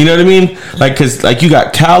 You know what I mean? Like, cause like you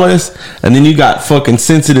got callus and then you got fucking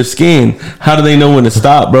sensitive skin. How do they know when to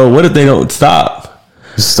stop, bro? What if they don't stop?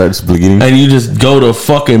 Starts bleeding, and you just go to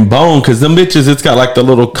fucking bone, because them bitches, it's got like the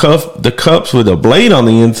little cups with a blade on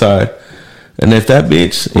the inside, and if that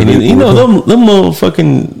bitch, and you know them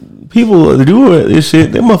motherfucking people that do this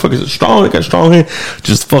shit, them motherfuckers are strong. They got strong hands.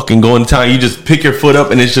 Just fucking going to town. You just pick your foot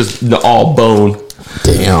up, and it's just all bone.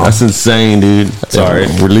 Damn. That's insane, dude. Sorry.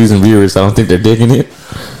 We're losing viewers. I don't think they're digging it.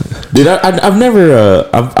 Dude, I've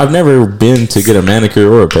never been to get a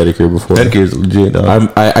manicure or a pedicure before. Pedicure's legit,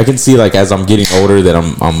 dog. I can see like as I'm getting older that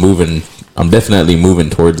I'm moving. I'm definitely moving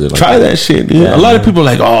towards it. Like, Try that shit, dude. Yeah, a lot of people are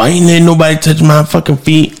like, oh, I ain't letting nobody touch my fucking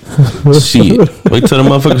feet. Shit. Wait till the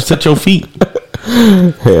motherfuckers touch your feet.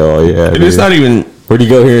 Hell yeah. And it's not even, Where do you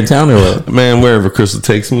go here in town or what? man, wherever Crystal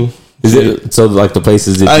takes me. Is it so like the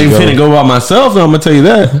places that I you ain't go? finna go by myself, though, I'm gonna tell you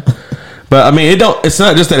that. But I mean, it's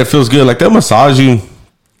not just that it feels good. Like they'll massage you,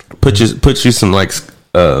 put you some like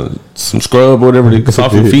some scrub or whatever to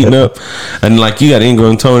soften your feet up, and like you got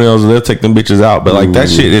ingrown toenails, they'll take them bitches out. But like that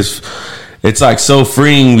shit is, it's like so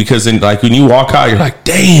freeing because then like when you walk out, you're like,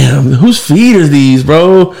 damn, whose feet are these,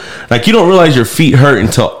 bro? Like you don't realize your feet hurt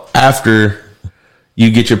until after you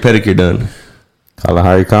get your pedicure done.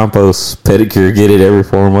 Kalahari Compost pedicure, get it every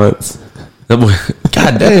 4 months.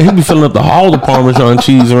 God damn, he be filling up the hall of Parmesan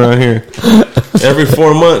cheese around here every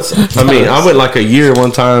 4 months. I mean, I went like a year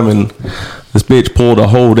one time and this bitch pulled a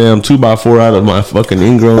whole damn 2x4 out of my fucking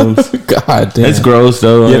ingrowns. God damn, It's gross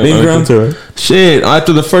though. Yeah, ingrowns or shit.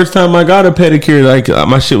 After the first time I got a pedicure, like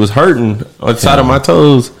my shit was hurting on the side of my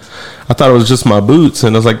toes. I thought it was just my boots,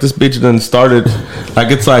 and I was like, this bitch done started.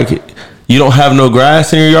 Like it's like you don't have no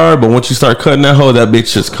grass in your yard, but once you start cutting that hole, that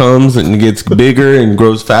bitch just comes and gets bigger and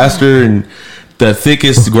grows faster and the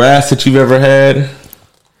thickest grass that you've ever had.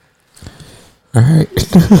 all right.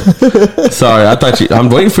 Sorry, I'm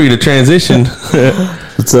waiting for you to transition.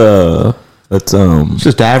 Let's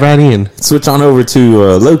Just dive right in. switch on over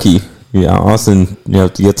to Loki. Yeah, Austin, you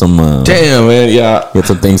have to get some Damn, man. Yeah. get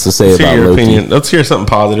some things to say Let's hear about your Loki. opinion. Let's hear something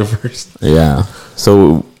positive first. Yeah.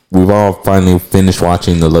 So we've all finally finished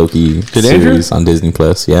watching the Loki Did series on Disney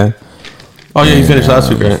Plus. Yeah. Oh, yeah, you finished last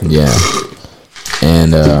week, right? Yeah.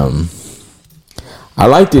 And I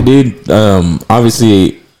liked it, dude.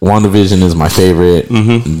 Obviously, WandaVision is my favorite.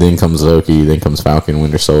 Mm-hmm. Then comes Loki. Then comes Falcon,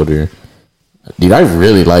 Winter Soldier. Dude, I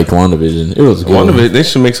really liked WandaVision. It was good. One of it, they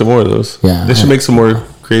should make some more of those. Yeah. They should make some more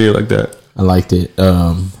creative like that. I liked it.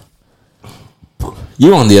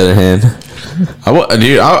 You, on the other hand,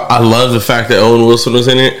 I love the fact that Owen Wilson was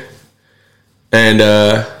in it. And,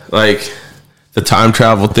 like, the time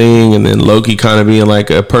travel thing, and then Loki kind of being like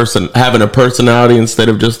a person, having a personality instead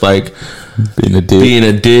of just like being a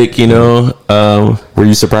dick. you know. Were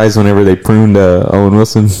you surprised whenever they pruned Owen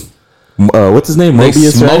Wilson? What's his name? They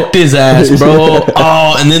Mobius, smoked right? his ass, bro.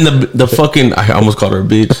 Oh, and then the fucking, I almost called her a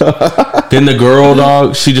bitch. Then the girl,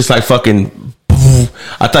 dog, she just like fucking,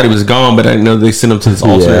 I thought he was gone, but I didn't know they sent him to this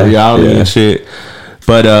alternate reality and shit.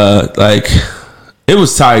 But like, it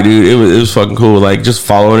was tight, dude. It was fucking cool, like just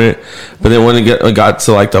following it. But then when it got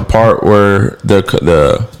to like the part where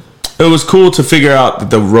it was cool to figure out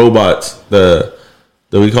that the robots, the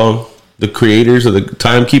what do we call them? The creators or the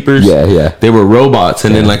timekeepers, yeah, they were robots,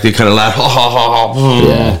 and then like they kind of laugh, ha ha ha ha.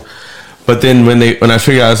 Yeah. But then when I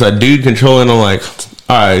figured out it's a dude controlling, I'm like,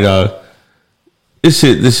 all right, this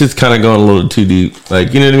shit's kind of going a little too deep.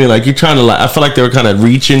 Like, you know what I mean? Like you're trying to, like, I feel like they were kind of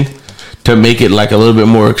reaching to make it like a little bit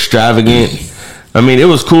more extravagant. I mean, it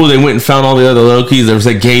was cool. They went and found all the other Lokis. There was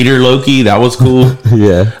a Gator Loki that was cool.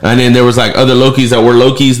 Yeah. And then there was like other Lokis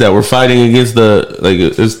that were fighting against it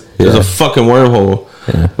was a fucking wormhole.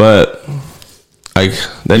 Yeah. But like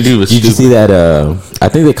that dude was. Did you see that? I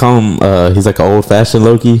think they call him. He's like an old fashioned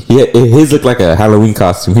Loki. His looked like a Halloween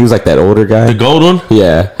costume. He was like that older guy. the gold one?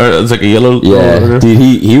 Yeah. Or it's like a yellow. Yeah. Dude,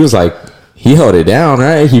 he was like, he held it down,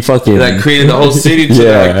 right? He fucking Like created the whole city to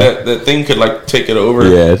Yeah. like that thing could like take it over.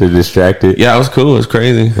 Yeah, to distract it. Yeah, it was cool. It was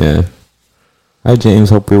crazy. Yeah. Hi, James.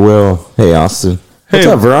 Hope you're well. Hey, Austin. What's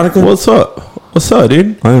Hey, up, Veronica? What's up? What's up,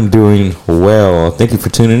 dude? I am doing well. Thank you for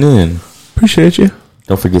tuning in. Appreciate you.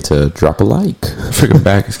 Don't forget to drop a like. Freaking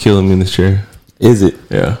back is killing me in this chair. Is it?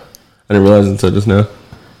 Yeah, I didn't realize until just now.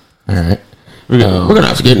 All right. We're gonna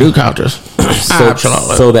have to get new couches.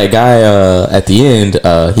 Absolutely. So that guy at the end,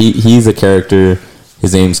 he's a character.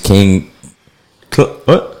 His name's King.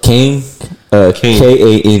 What? King. King.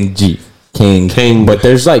 Kang. King. King. But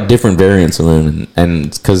there's like different variants of him,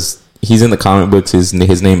 and because he's in the comic books, his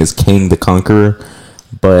name is King the Conqueror.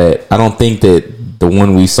 But I don't think that the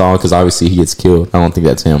one we saw, because obviously he gets killed, I don't think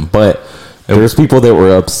that's him. But there's people that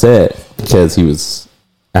were upset because he was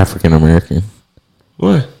African American.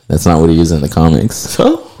 What? That's not what he is in the comics.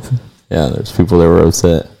 So? Yeah, there's people that were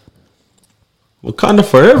upset. Wakanda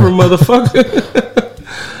forever, motherfucker.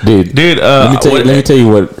 Dude, let me tell you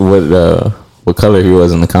what color he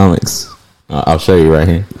was in the comics. I'll show you right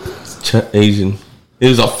here. Asian. He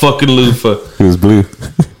was a fucking loofah. He was blue.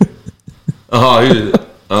 Oh, he was.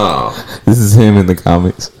 Oh. This is him in the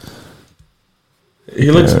comics.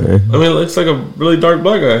 He looks. Yeah, right. I mean, it looks like a really dark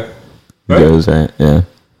black guy. He Right? goes, right? Yeah.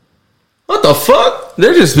 What the fuck?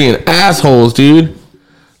 They're just being assholes, dude.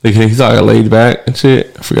 Like, he's all laid back and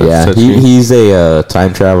shit. I forgot Yeah, to touch him. he's a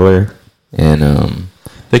time traveler, and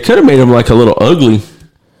They could have made him like a little ugly.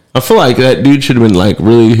 I feel like that dude should have been like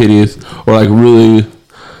really hideous or like really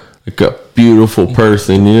like a beautiful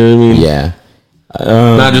person. You know what I mean? yeah.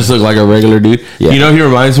 Not just look like a regular dude. Yeah. You know, he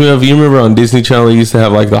reminds me of. You remember on Disney Channel, they used to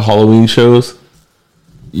have like the Halloween shows,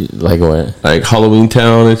 Like what? like Halloween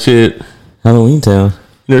Town and shit. Halloween Town.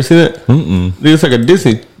 You never seen that? Mm-mm. Dude, it's like a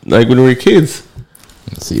Disney, like when we were kids.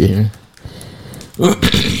 Let's see here.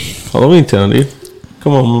 Halloween Town, dude.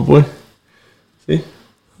 Come on, my boy. See?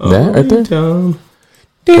 That right there? Town.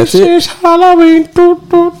 That's This it? is Halloween. Doot,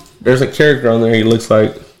 doot. There's a character on there. He looks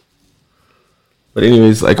like. But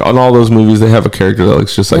anyways, like on all those movies, they have a character that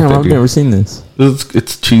looks just like Damn, that I've dude. never seen this.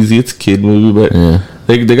 It's cheesy. It's a kid movie, but Yeah.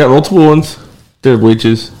 they got multiple ones. They're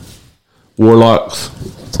witches, warlocks.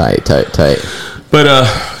 Tight. But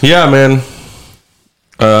yeah, man.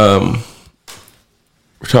 We're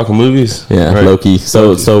talking movies. Yeah, right? Loki.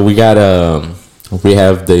 So we got we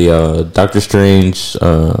have the Doctor Strange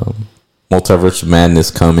Multiverse of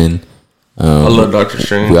Madness coming. I love Doctor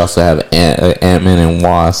Strange. We also have Ant-Man and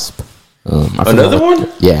Wasp. I forgot Another what-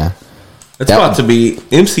 one? Yeah. It's That about one. to be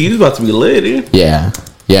MCU's about to be lit, dude. Yeah.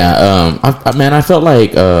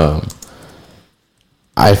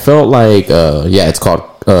 I felt like it's called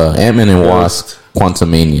Ant-Man and Wasp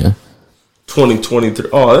Quantumania. 2023.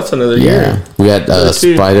 Oh, that's another Yeah, year. we had Another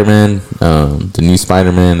two. Spider-Man, the new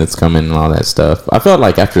Spider-Man that's coming and all that stuff. I felt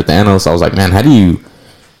like after Thanos, I was like, man, how do you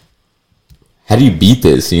beat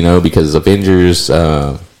this? You know, because Avengers,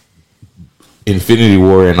 Infinity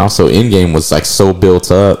War, and also Endgame was like so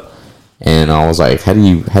built up, and I was like, how do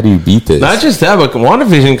you beat this? Not just that, but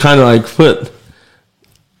WandaVision kind of like put,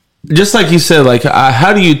 just like you said, like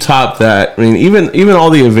how do you top that? I mean, even all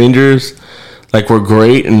the Avengers, like were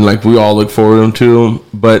great and like we all look forward to them,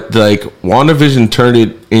 but like WandaVision turned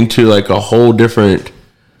it into like a whole different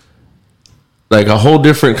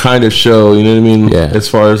kind of show. You know what I mean? Yeah. As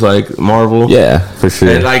far as like Marvel. Yeah, for sure.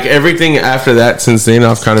 And like everything after that since then,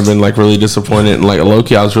 I've kind of been like really disappointed. And like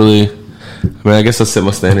Loki, I guess I set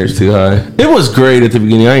my standards too high. It was great at the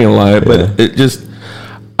beginning, I ain't gonna lie, but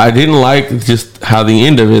I didn't like just how the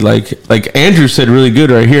end of it, like Andrew said really good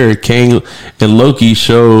right here. Kang and Loki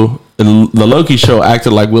show, and the Loki show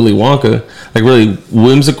acted like Willy Wonka, like really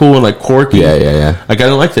whimsical and like quirky. Yeah. Like I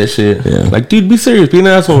didn't like that shit. Yeah. Like, dude, be serious, be an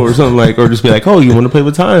asshole or something, like, or just be like, oh, you want to play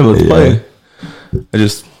with time? Let's play.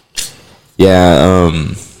 Yeah,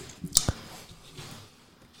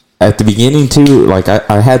 at the beginning too, like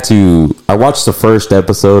I watched the first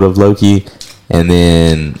episode of Loki, and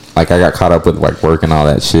then like I got caught up with like work and all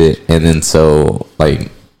that shit, and then so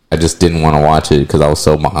like I just didn't want to watch it because I was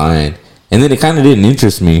so behind, and then it kind of didn't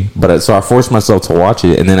interest me, so I forced myself to watch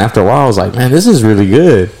it, and then after a while I was like, man, this is really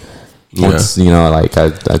good. Once like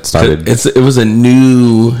I started, it was a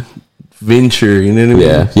new venture, you know what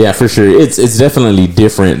I mean? yeah, for sure. It's definitely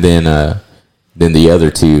different than the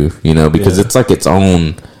other two, you know, because it's like its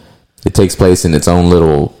own. It takes place in its own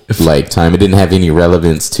little like time. It didn't have any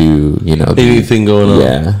relevance to Anything going on.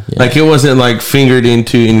 Yeah. Like it wasn't like fingered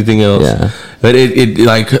into anything else. Yeah. But it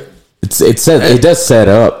like it does set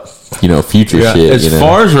up future shit. As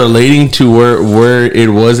far as relating to where it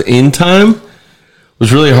was in time, it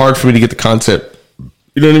was really hard for me to get the concept.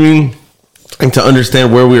 You know what I mean? And to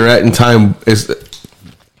understand where we were at in time is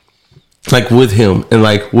like with him and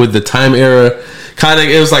like with the time era. Kind of,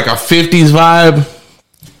 it was like a 50s vibe.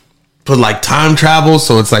 But like time travel,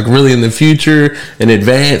 so it's like really in the future and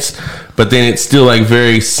advanced, but then it's still like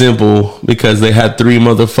very simple because they had 3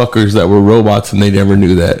 motherfuckers that were robots and they never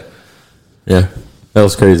knew that. Yeah, that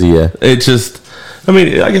was crazy. Yeah, It just, I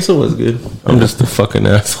mean, I guess it was good. I'm just a fucking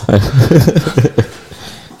asshole.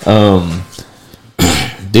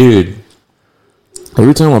 dude.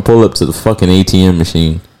 Every time I pull up to the fucking ATM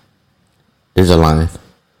machine, there's a line.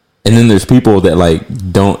 And then there's people that like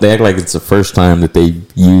don't. They act like it's the first time that they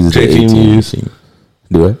use the ATM machine.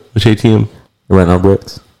 Do it. Which ATM? Right now,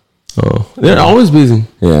 Brooks. Oh, they're always busy.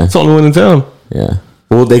 Yeah, It's the only one in town. yeah.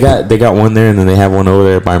 Well, they got one there, and then they have one over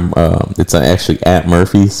there by. It's actually at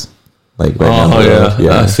Murphy's. Like right down the road.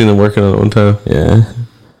 Yeah, I seen them working on it one time. Yeah.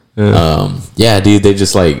 Yeah, dude. They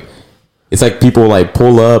just like. It's like people like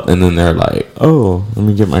pull up, and then they're like, "Oh, let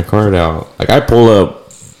me get my card out." Like I pull up.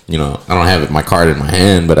 I don't have my card in my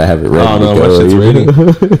hand, but I have it ready to go. My shit's ready.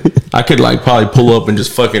 I could like probably pull up and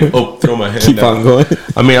just fucking throw my hand Keep down. on going.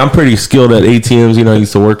 I mean, I'm pretty skilled at ATMs. I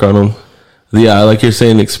used to work on them. Yeah, like you're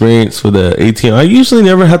saying, experience with the ATM. I usually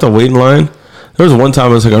never had to wait in line. There was one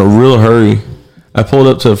time I was like in a real hurry, I pulled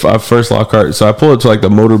up to our first Lockhart. So I pulled up to like the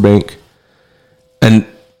motor bank, and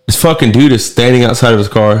this fucking dude is standing outside of his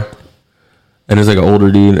car, and it's like an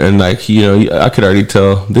older dude, and like, you know, I could already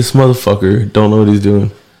tell this motherfucker don't know what he's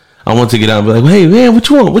doing. I want to get out and be like, hey man, what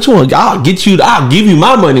you want? What you want? I'll give you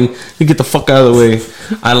my money. You get the fuck out of the way.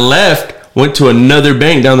 I left, went to another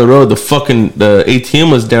bank down the road. The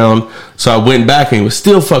ATM was down, so I went back and he was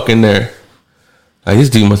still fucking there. Like, this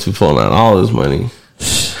dude must be pulling out all his money.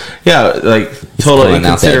 Yeah, like total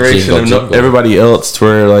inconsideration of everybody else, to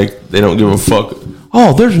where like they don't give a fuck.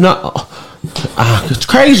 Oh, there's not. It's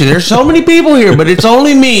crazy. There's so many people here, but it's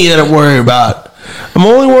only me that I worry about. I'm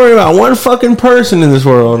only worried about one fucking person in this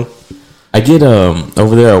world. I get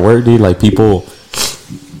over there at work, dude. Like people,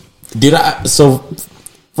 dude. So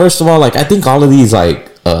first of all, like I think all of these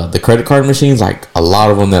like the credit card machines, like a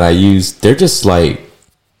lot of them that I use, they're just like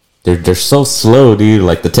they're so slow, dude.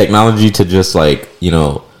 Like the technology to just like, you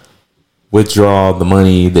know, withdraw the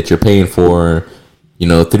money that you're paying for, you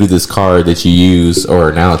know, through this card that you use,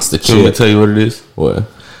 or now it's the chip. Let me tell you what it is. What?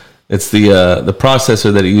 It's the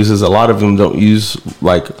processor that it uses. A lot of them don't use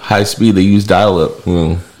like high speed; they use dial up.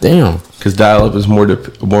 Damn, because dial up is more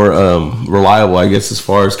reliable, I guess, as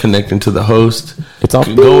far as connecting to the host. It's all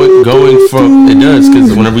going from it does,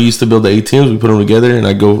 because whenever we used to build the ATMs, we put them together, and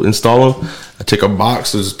I go install them. I take a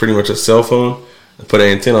box, which is pretty much a cell phone, I put an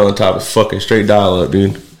antenna on the top. It's fucking straight dial up,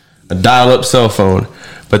 dude. A dial up cell phone.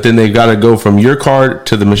 But then they got to go from your card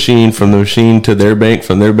to the machine, from the machine to their bank,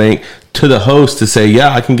 from their bank to the host to say,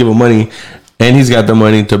 yeah, I can give him money, and he's got the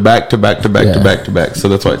money to back. So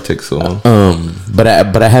that's why it takes so long. But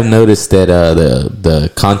I have noticed that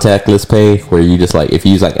the contactless pay, where you just like, if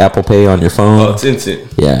you use like Apple Pay on your phone, oh, it's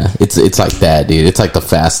instant. Yeah, it's like that, dude. It's like the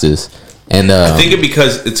fastest. And I think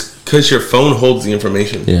it's because your phone holds the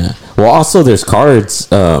information. Yeah. Well, also there's cards.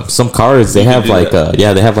 Some cards they have like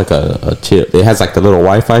they have like a chip. It has like the little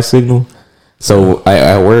Wi-Fi signal. So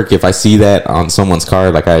at work, if I see that on someone's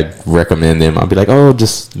card, like I recommend them. I'll be like, oh,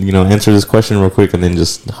 just, you know, answer this question real quick, and then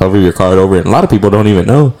just hover your card over it. And a lot of people don't even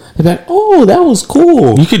know. They're like, oh, that was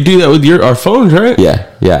cool. You could do that with our phones, right?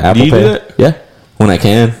 Yeah. Apple Pay. Do that? Yeah, when I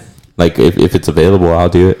can. Like if it's available, I'll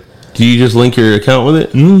do it. Do you just link your account with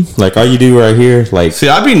it? Like all you do right here, like, see,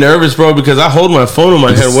 I'd be nervous, bro, because I hold my phone in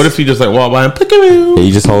my head. What if you just like walk by and pick it? Yeah,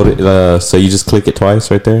 you just hold it. So you just click it twice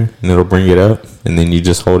right there, and it'll bring it up, and then you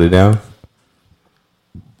just hold it down.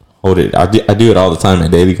 Hold it. I do it all the time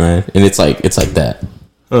at Daily Grind, and it's like that.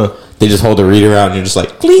 Huh. They just hold the reader out, and you're just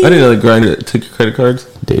like, clean. I didn't know the Grinder took your credit cards.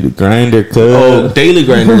 Daily Grinder, Daily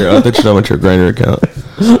Grinder. I thought you know about your Grinder account.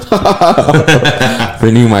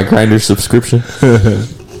 Renew my Grinder subscription.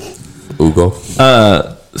 Ugo.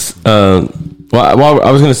 Well,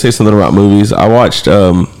 I was gonna say something about movies. I watched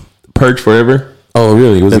Purge Forever. Oh,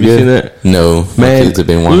 really? Was Have it good? You seen that? No, man. Kids have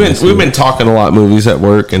been we've been talking a lot movies at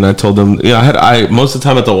work, and I told them, you know, I most of the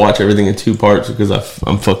time I have to watch everything in 2 parts because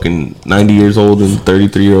I'm fucking 90 years old and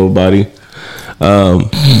 33-year-old body.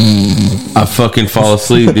 I fucking fall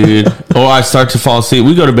asleep, dude. I start to fall asleep.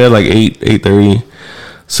 We go to bed like 8:30.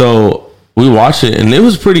 So we watched it, and it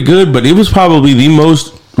was pretty good, but it was probably the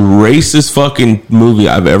most racist fucking movie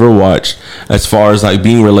I've ever watched as far as like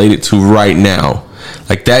being related to right now.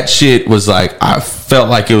 Like that shit was like, I felt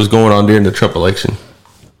like it was going on during the Trump election.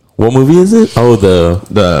 What movie is it? Oh,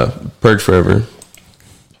 the Purge Forever.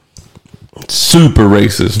 Super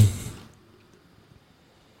racist.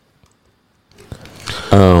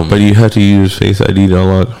 But you have to use Face ID to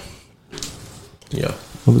unlock. Yeah.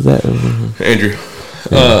 What was that? Andrew.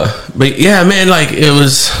 Yeah. But yeah, man, like it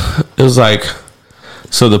was like,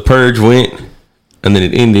 so the Purge went and then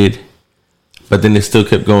it ended, but then it still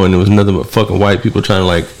kept going. There was nothing but fucking white people trying to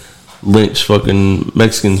like lynch fucking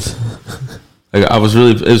Mexicans. Like it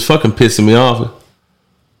was fucking pissing me off.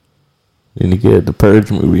 Any good? The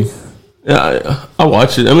Purge movie. Yeah, I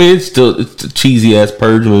watched it. I mean, it's a cheesy ass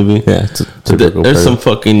Purge movie. Yeah, there's Purge. Some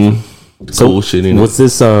fucking cool shit in it. What's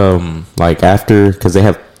this? Like after, because they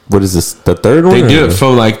have, what is this? The third one? They do it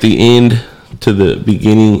from like the end to the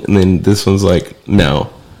beginning, and then this one's like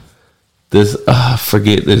now. This I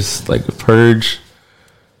forget this, like the Purge.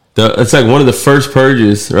 It's like one of the first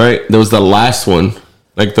Purges, right? That was the last one.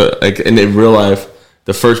 And in real life,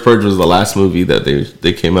 the first Purge was the last movie that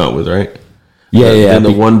they came out with, right? Yeah. And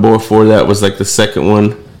the one before that was like the second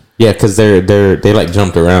one. Yeah, because they like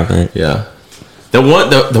jumped around, right? Yeah. The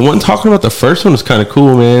one talking about the first one was kind of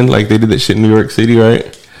cool, man. Like they did that shit in New York City, right?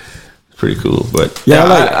 It's pretty cool. But yeah,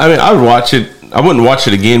 I mean, I would watch it. I wouldn't watch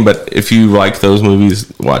it again, but if you like those movies,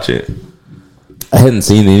 watch it. I hadn't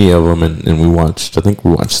seen any of them, and I think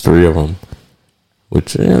we watched 3 of them,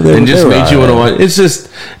 which and just made you want to watch.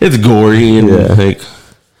 It's gory and like.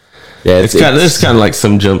 Yeah, it's kind of like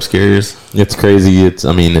some jump scares. It's crazy. It's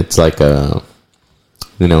like you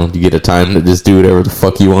get a time to just do whatever the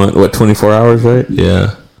fuck you want. What, 24 hours, right?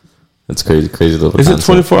 Yeah, that's crazy little. Is it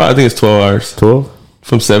 24 hours? I think it's 12 hours. 12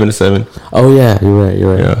 from 7 to 7. Oh yeah, you're right.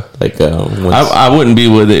 Yeah, like I wouldn't be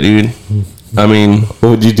with it, dude. I mean, what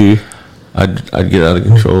would you do? I'd get out of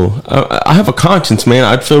control. I have a conscience, man.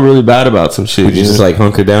 I'd feel really bad about some shit. Would you just like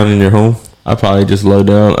hunker down in your home? I'd probably just low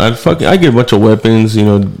down. I'd get a bunch of weapons,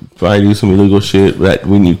 probably do some illegal shit. That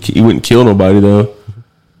you wouldn't kill nobody though.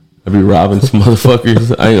 I'd be robbing some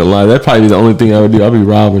motherfuckers. I ain't gonna lie. That'd probably be the only thing I would do. I'd be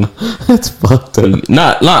robbing. That's fucked up.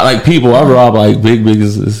 Not like people. I'd rob like big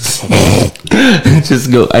businesses.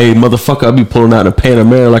 Just go, hey motherfucker. I'd be pulling out a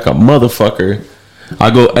Panamera like a motherfucker.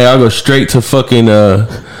 I'll go straight to fucking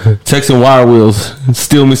Texan Wire Wheels and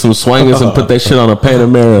steal me some swangers and put that shit on a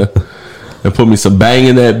Panamera. And put me some bang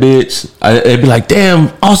in that bitch. It'd be like,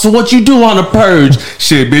 damn, also what you do on the purge?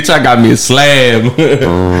 Shit, bitch, I got me a slam.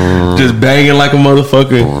 Just banging like a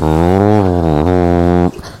motherfucker.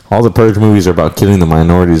 All the purge movies are about killing the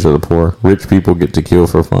minorities or the poor. Rich people get to kill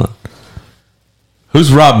for fun.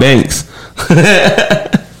 Who's Rob Banks?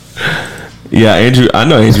 Yeah, Andrew. I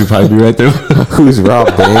know Andrew probably be right there. Who's Rob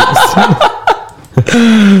Banks?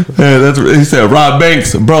 Yeah, that's what he said. Rob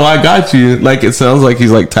Banks, bro, I got you. Like it sounds like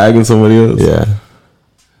he's like tagging somebody else. Yeah.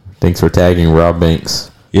 Thanks for tagging Rob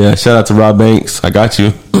Banks. Yeah, shout out to Rob Banks. I got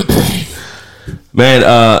you, man.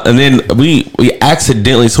 And then we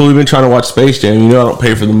accidentally. So we've been trying to watch Space Jam. I don't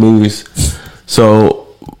pay for the movies,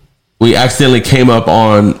 so we accidentally came up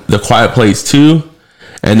on The Quiet Place 2,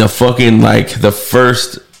 and the fucking like the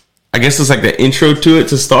first. I guess it's like the intro to it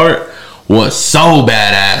to start. Was so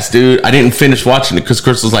badass, dude. I didn't finish watching it because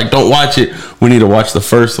Chris was like, don't watch it. We need to watch the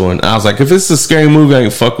first one. And I was like, if it's a scary movie, I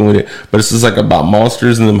ain't fucking with it. But it's just like about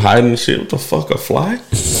monsters and them hiding and shit. What the fuck, a fly?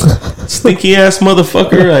 Stinky ass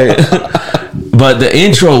motherfucker. Like, but the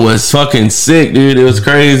intro was fucking sick, dude. It was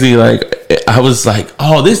crazy. Like, I was like,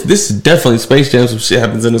 oh, this is definitely Space Jam. Some shit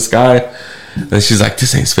happens in the sky. And she's like,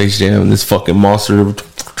 this ain't Space Jam. This fucking monster.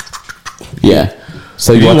 Yeah.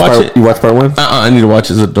 So you watch it? You watch part 1? I need to watch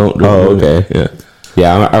it. So don't. Oh, okay. Yeah.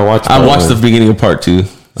 Yeah, I watched. I watched the beginning of part 2,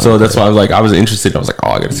 so that's why I was interested. I was like, oh,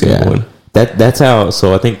 I gotta see that one. That's how.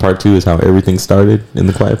 So I think part 2 is how everything started in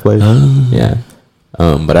The Quiet Place. Yeah.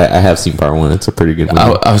 But I have seen part 1. It's a pretty good movie.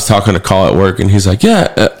 I was talking to Call at work, and he's like,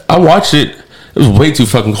 yeah, I watched it. It was way too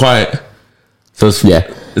fucking quiet. So it's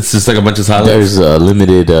just like a bunch of silence.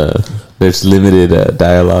 There's limited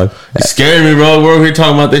dialogue. It scared me, bro. We're over here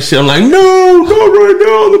talking about this shit. I'm like, no, not right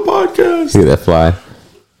now on the podcast. Look at that fly.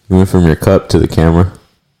 You went from your cup to the camera.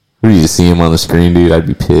 What do you just see him on the screen, dude? I'd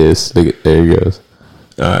be pissed. Look at, there he goes.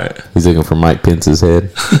 All right. He's looking for Mike Pence's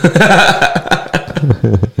head.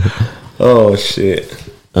 Oh shit.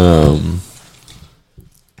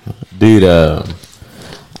 Dude, I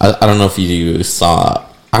don't know if you saw.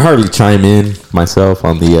 I hardly chime in myself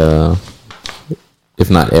on the if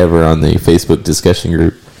not ever, on the Facebook discussion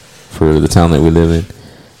group for the town that we live in.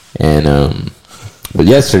 And but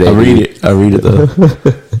yesterday, I read it though.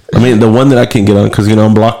 I mean, the one that I can't get on because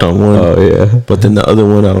I'm blocked on one. Oh yeah. But then the other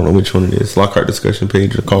one, I don't know which one it is. Lockhart discussion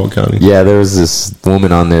page of Caldwell County. Yeah, there was this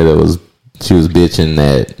woman on there she was bitching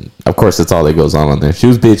that. Of course, that's all that goes on there. She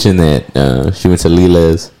was bitching that she went to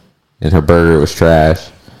Lila's and her burger was trash.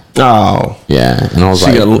 Oh yeah, and I was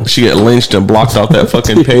she got lynched and blocked off that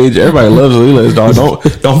fucking page. Everybody loves Lila's, dog.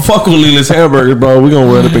 Don't fuck with Lila's hamburgers, bro. We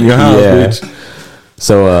gonna run up in your house, bitch.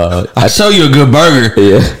 So I'll show you a good burger.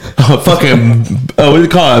 Yeah, fucking what do you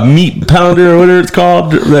call it? A meat pounder or whatever it's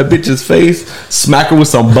called. That bitch's face. Smack her with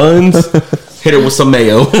some buns. Hit her with some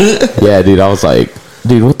mayo. Yeah, dude. I was like,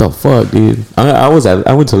 dude, what the fuck, dude? I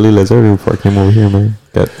went to Lila's earlier before I came over here, man.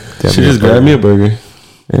 She just grabbed me a burger.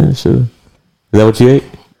 Yeah, sure. Is that what you ate?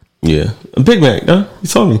 Yeah, a Big Mac. Huh? You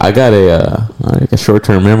saw me. I got a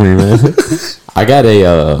short-term memory, man. I got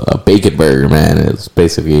a bacon burger, man. It's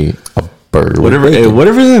basically a burger.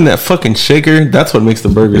 Whatever's in that fucking shaker, that's what makes the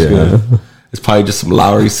burgers good. It's probably just some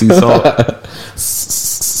Lowry sea salt.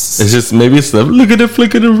 It's just maybe it's the look at the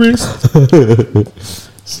flick of the wrist.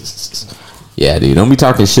 Yeah, dude, don't be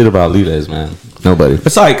talking shit about Lila's, man. Nobody.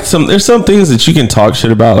 It's like there's some things that you can talk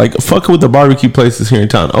shit about, like fuck with the barbecue places here in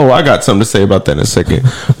town. Oh, I got something to say about that in a second.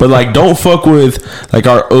 But like, don't fuck with like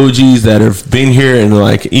our OGs that have been here and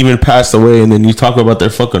like even passed away, and then you talk about their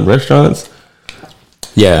fucking restaurants.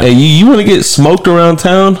 Yeah. Hey, you want to get smoked around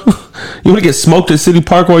town? You want to get smoked at City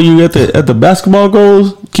Park while you at the basketball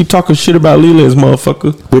goals? Keep talking shit about Lila's,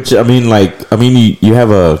 motherfucker. Which you have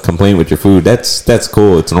a complaint with your food. That's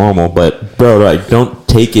cool. It's normal. But bro, like, don't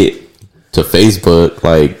take it to Facebook.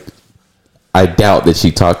 Like, I doubt that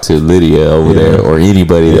she talked to Lydia over there or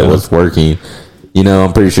anybody that was working. You know,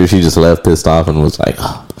 I'm pretty sure she just left pissed off and was like,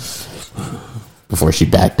 oh, before she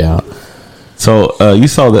backed out. So you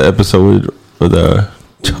saw the episode with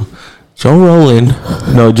Joe Rogan,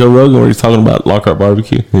 where he's talking about Lockhart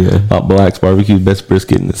Barbecue, about Black's Barbecue, best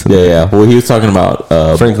brisket in this. Yeah. Well, he was talking about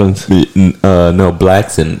Franklin's. No,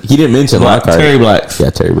 Black's, and he didn't mention Lockhart. Terry Black's.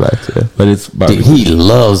 Yeah, Terry Black's. Yeah, but it's barbecue. Dude, he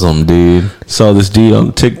loves them, dude. So this dude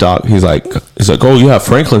on TikTok, he's like, oh yeah,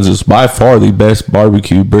 Franklin's is by far the best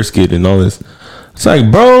barbecue brisket and all this. It's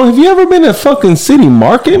like, bro, have you ever been at fucking City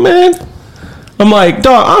Market, man? I'm like,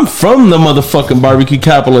 dog, I'm from the motherfucking barbecue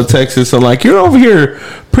capital of Texas. I'm like, you're over here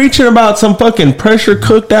preaching about some fucking pressure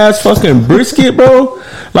cooked ass fucking brisket, bro.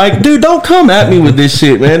 Like, dude, don't come at me with this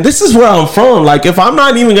shit, man. This is where I'm from. Like, if I'm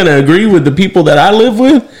not even gonna agree with the people that I live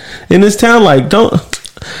with in this town, like, don't.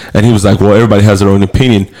 And he was like, well, everybody has their own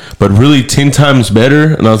opinion, but really 10 times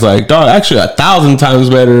better. And I was like, dog, actually 1,000 times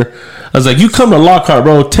better. I was like, you come to Lockhart,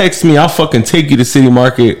 bro, text me, I'll fucking take you to City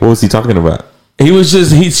Market. What was he talking about? He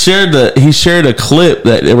shared a clip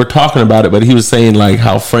that they were talking about it, but he was saying like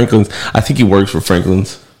how Franklin's, I think he works for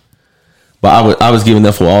Franklin's, but I was giving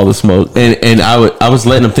that for all the smoke, and I was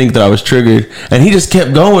letting him think that I was triggered, and he just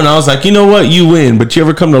kept going. I was like, you know what, you win, but you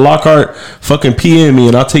ever come to Lockhart, fucking PM me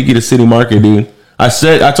and I'll take you to City Market, dude. I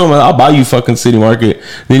told him I'll buy you fucking City Market,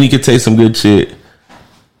 then you could say some good shit.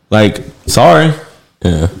 Like, sorry,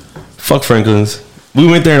 fuck Franklin's. We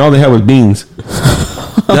went there and all they had was beans.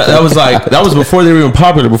 That was before they were even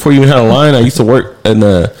popular. Before you even had a line. I used to work in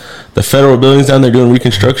the federal buildings down there doing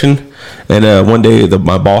reconstruction. And one day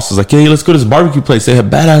my boss was like, "Hey, let's go to this barbecue place. They have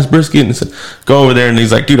badass brisket." And I said, "Go over there." And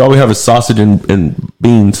he's like, "Dude, all we have is sausage and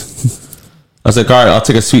beans." I was like, "All right, I'll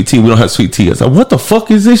take a sweet tea." We don't have sweet tea. I was like, "What the fuck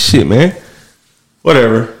is this shit, man?"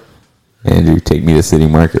 Whatever. Andrew, take me to City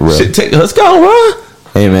Market, bro. Let's go, bro.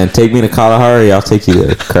 Hey, man, take me to Kalahari. I'll take you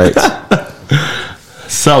to Craig's.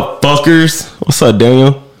 What's up, fuckers? What's up,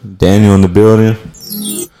 Daniel? Daniel in the building.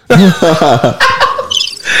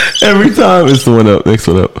 Every time it's the one up. Next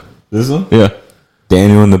one up. This one? Yeah.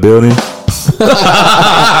 Daniel in the building.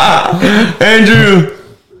 Andrew.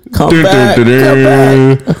 Come back.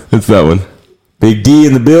 It's that one. Big D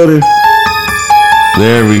in the building.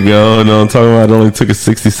 There we go. No, I'm talking about it only took us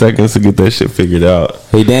 60 seconds to get that shit figured out.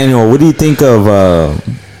 Hey, Daniel, what do you think of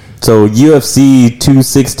so UFC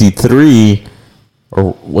 263,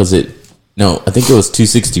 or was it? No, I think it was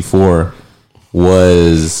 264.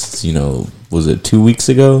 Was it 2 weeks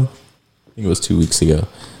ago? I think it was 2 weeks ago.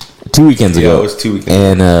 2 weekends ago. Yeah, it was 2 weekends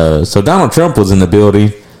ago. And so Donald Trump was in the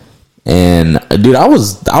building. And dude, I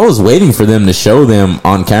was waiting for them to show them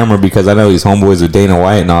on camera because I know he's homeboys with Dana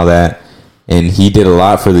White and all that. And he did a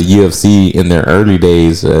lot for the UFC in their early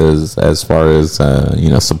days as far as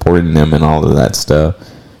supporting them and all of that stuff.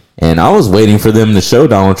 And I was waiting for them to show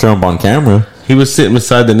Donald Trump on camera. He was sitting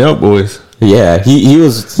beside the Nelk boys. Yeah, he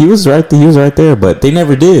was right there, but they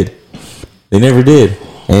never did.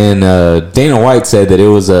 And Dana White said that it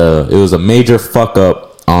was a major fuck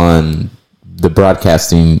up on his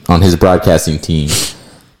broadcasting team.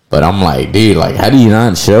 But I'm like, dude, like, how do you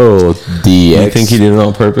not show the? You think he did it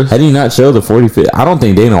on purpose? How do you not show the 45th? I don't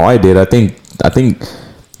think Dana White did. I think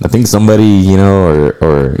somebody, or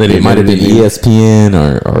it might have been ESPN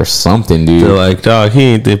or something, dude. They're like, dog, he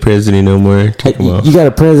ain't the president no more. You got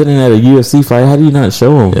a president at a UFC fight. How do you not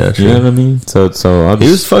show him? Yeah, true. You know what I mean? So he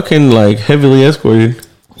was fucking like heavily escorted.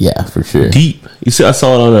 Yeah, for sure. Deep. You see, I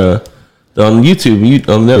saw it on YouTube,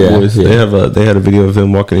 on Nelk Boys. Yeah. They had a video of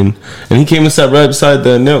him walking in, and he came and sat right beside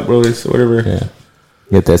the Nelk Boys, or whatever. Yeah.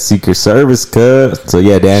 Get that Secret Service cut. So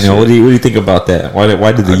yeah, Daniel, what do you think about that? Why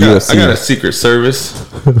did the UFC? I got a Secret Service.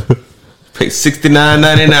 Pay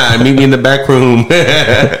 $69.99. Meet me in the back room.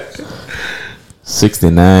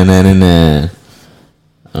 $69.99.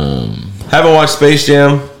 Haven't watched Space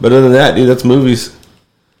Jam, but other than that, dude, that's movies.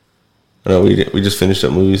 No, we just finished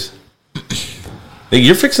up movies. Hey,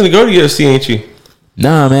 you're fixing to go to UFC, ain't you?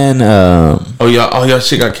 Nah, man. All y'all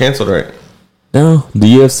shit got canceled, right? No, the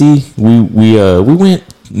UFC. We went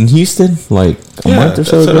in Houston like a month or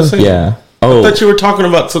so ago. Yeah. I thought you were talking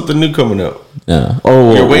about something new coming up. Yeah.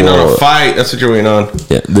 You're waiting on a fight. That's what you're waiting on.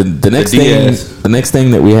 Yeah. The next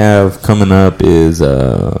thing that we have coming up is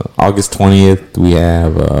August 20th. We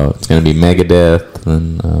have it's gonna be Megadeth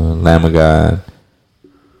and Lamb of God,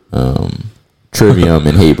 Trivium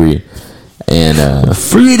and Hatebreed. And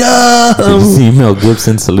freedom. Did you see Mel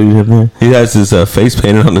Gibson salute him there? He has his face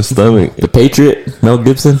painted on his stomach. The Patriot, Mel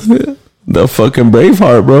Gibson. The fucking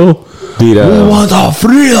Braveheart, bro. Dude, we want our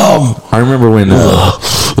freedom. I remember when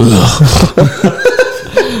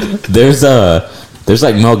there's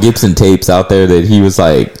like Mel Gibson tapes out there that he was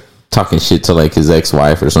like talking shit to like his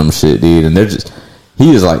ex-wife or some shit, dude. And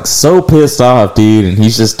he is like so pissed off, dude. And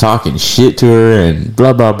he's just talking shit to her and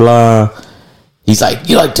blah, blah, blah. He's like,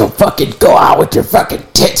 you like to fucking go out with your fucking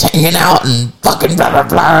tits hanging out and fucking blah, blah,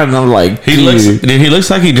 blah. And I'm like, he looks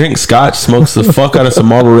like he drinks scotch, smokes the fuck out of some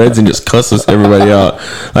Marlboro Reds, and just cusses everybody out.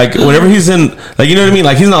 Like, whenever he's in, like, you know what I mean?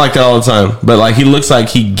 Like, he's not like that all the time. But, like, he looks like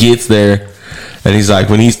he gets there. And he's like,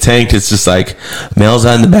 when he's tanked, it's just like, Mel's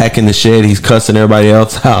out in the back in the shed. He's cussing everybody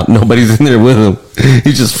else out. Nobody's in there with him.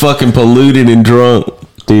 He's just fucking polluted and drunk.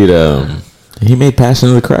 Dude, he made Passion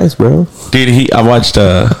of the Christ, bro. Dude, I watched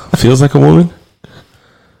Feels Like a Woman.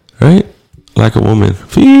 Right? Like a Woman.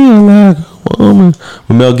 Feel like a woman.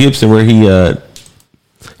 With Mel Gibson, where he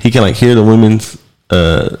can like hear the women's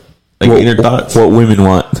inner thoughts. What women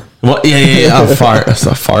want. Well, yeah. A fart. That's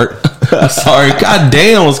a fart. I'm sorry. God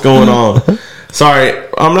damn, what's going on? Sorry,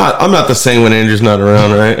 I'm not the same when Andrew's not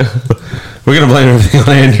around, right? We're gonna blame everything on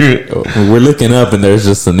Andrew. We're looking up and there's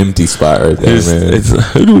just an empty spot right there, man.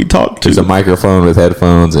 Who do we talk to? There's a microphone with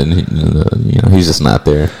headphones, and he's just not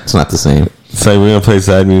there. It's not the same. It's like we're gonna play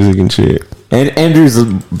sad music and shit. And Andrew's,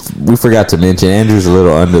 we forgot to mention, Andrew's a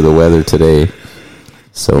little under the weather today.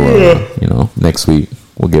 So next week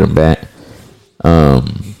we'll get him back. What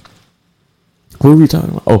were we talking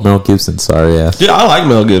about? Oh, Mel Gibson. Sorry, ass. Yeah, I like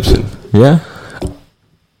Mel Gibson. Yeah.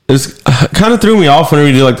 It's kind of threw me off whenever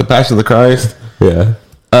you do like the Passion of the Christ. Yeah.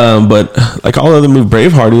 But like all other movies,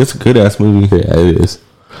 Braveheart, it's a good ass movie. Yeah, it is.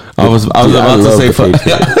 I was about to say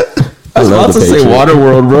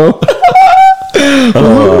Waterworld, bro.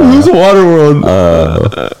 Who's Waterworld?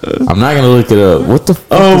 I'm not gonna look it up. What the?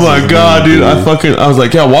 Oh my god, dude! I was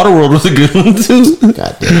like, yeah, Waterworld was a good one too.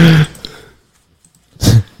 God damn.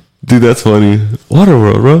 Dude, that's funny.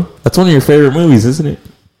 Waterworld, bro. That's one of your favorite movies, isn't it?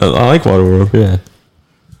 I like Waterworld. Yeah.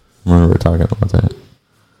 I remember talking about that.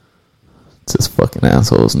 It's this fucking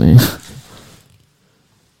asshole's name.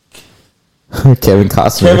 Kevin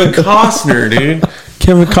Costner. Kevin Costner, dude.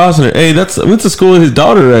 Kevin Costner. Hey, I went to school with his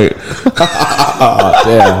daughter, right?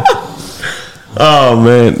 Yeah. Oh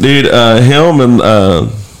man, dude. Him and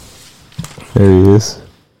there he is.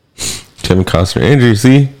 Kevin Costner. Andrew,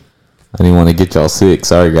 see? I didn't want to get y'all sick.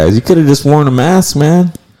 Sorry, guys. You could have just worn a mask,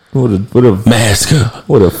 man. Would have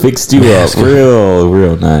fixed you up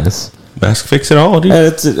real nice. Mask fix it all, dude. Hey,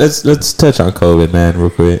 let's touch on COVID, man, real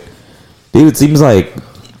quick. Dude, it seems like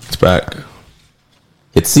it's back.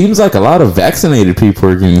 It seems like a lot of vaccinated people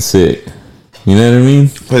are getting sick. You know what I mean?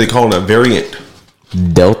 What are they calling a variant?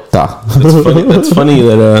 Delta. That's funny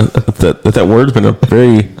that word's been a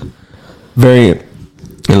very variant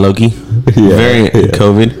in Loki. Yeah, variant in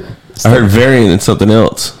COVID. I heard variant in something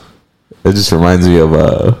else. It just reminds me of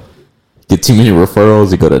get too many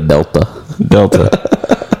referrals, you go to Delta.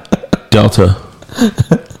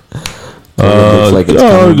 Like it's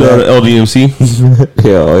go to LDMC.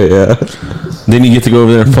 Yeah. Then you get to go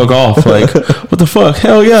over there and fuck off. Like, what the fuck?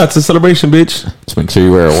 Hell yeah, it's a celebration, bitch. Just make sure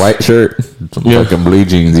you wear a white shirt, some fucking blue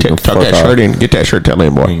jeans. You can tuck that shirt in. Get that shirt, tell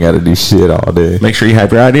him, boy. You ain't got to do shit all day. Make sure you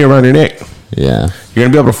have your ID around your neck. Yeah. You're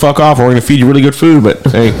going to be able to fuck off, or we're going to feed you really good food, but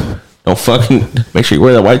hey, don't fucking make sure you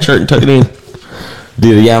wear that white shirt and tuck it in.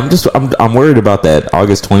 Dude, yeah, I'm worried about that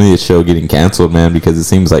August 20th show getting canceled, man, because it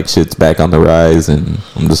seems like shit's back on the rise, and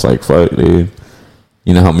I'm just like, fuck, dude.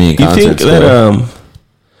 You know how me and concerts think that,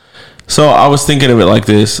 so I was thinking of it like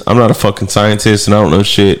this. I'm not a fucking scientist, and I don't know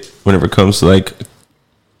shit whenever it comes to, like,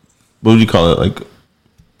 what would you call it? Like,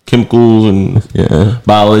 chemicals and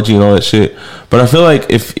biology and all that shit. But I feel like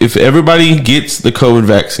if everybody gets the COVID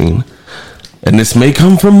vaccine, and this may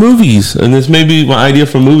come from movies, and this may be my idea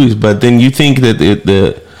from movies, but then you think that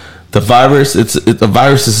the virus, the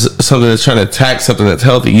virus is something that's trying to attack something that's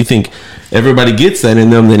healthy. You think everybody gets that in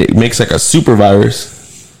them, then it makes like a super virus.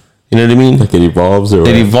 You know what I mean? Like it evolves, or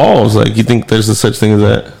it evolves. Like, you think there's a such thing as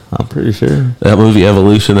that? I'm pretty sure. That movie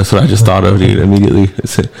Evolution. That's what I just thought of, dude. Immediately.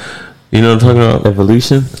 You know what I'm talking about?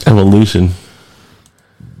 Evolution.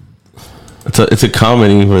 It's a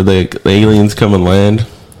comedy where the aliens come and land.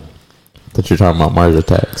 That you're talking about Mars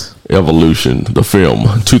Attacks. Evolution, the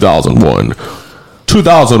film, 2001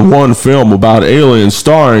 film about aliens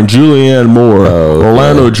starring Julianne Moore,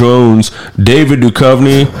 Orlando Jones, David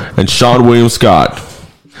Duchovny, and Sean William Scott.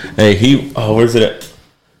 Hey, where's it at?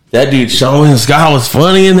 That dude, Sean William Scott, was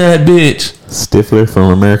funny in that bitch. Stifler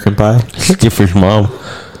from American Pie. Stifler's mom.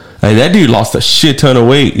 Hey, that dude lost a shit ton of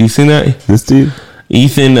weight. You seen that? This dude?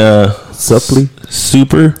 Ethan Suplee.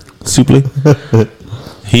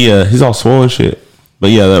 He's all swollen shit.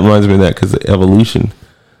 But yeah, that reminds me of that because the evolution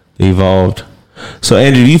evolved. So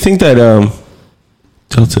Andrew, do you think that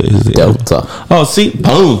Delta is it? Delta. Oh, see,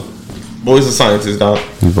 boom. Boys and scientists, dog.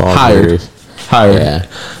 Evolved. Hired. Yeah.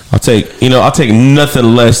 I'll take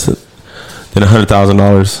nothing less than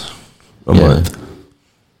 $100,000 a month.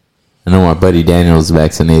 I know my buddy Daniel's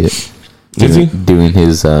vaccinated. Is he? Doing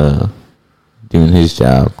his job.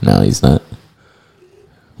 No, he's not.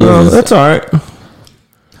 Well, that's all right.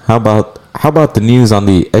 How about the news on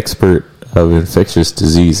the expert of infectious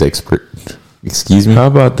disease expert? Excuse me? How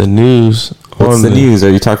about the news? What's the news? Are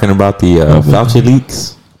you talking about the Fauci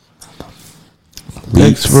leaks?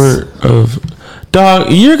 Expert of...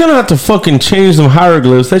 Dog, you're going to have to fucking change some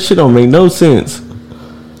hieroglyphs. That shit don't make no sense.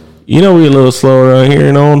 You know we a little slow around here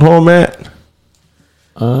in the old home, Matt.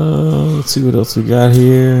 Let's see what else we got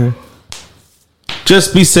here.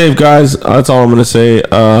 Just be safe, guys. That's all I'm going to say.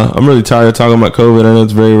 I'm really tired of talking about COVID. I know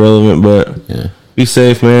it's very relevant, but be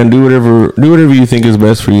safe, man. Do whatever you think is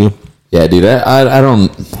best for you. Yeah, dude. I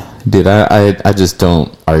just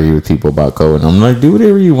don't argue with people about COVID. I'm like, do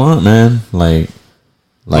whatever you want, man.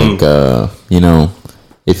 You know,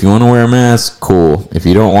 if you want to wear a mask, cool. If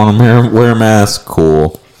you don't want to wear a mask,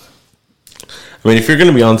 cool. I mean, if you're going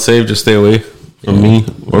to be unsafe, just stay away from me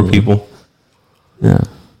or people. Yeah.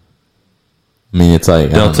 I mean, it's like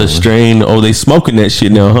Delta strain. Oh, they smoking that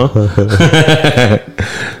shit now, huh?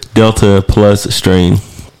 Delta plus strain.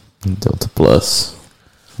 Delta plus.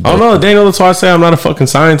 I don't know, Daniel. That's why I say I'm not a fucking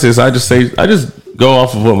scientist. I just go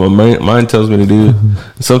off of what my mind tells me to do.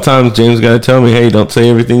 Sometimes James got to tell me, hey, don't say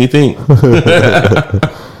everything you think.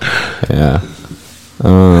 Yeah.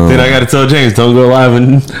 Then I got to tell James, don't go live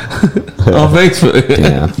on Facebook.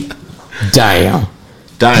 Yeah. Damn.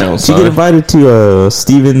 Did you get invited to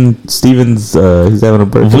Steven's he's having a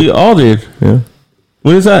birthday? We all did. Yeah.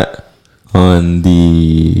 When is that? On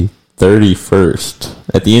the 31st.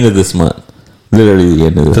 At the end of this month. Literally the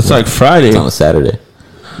end of this That's month. like Friday. It's on a Saturday.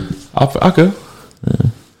 I'll go. Yeah.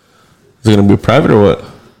 Is it going to be private or what?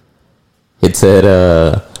 It said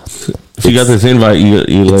if you got this invite, you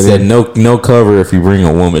let it said in. no cover if you bring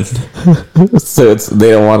a woman. So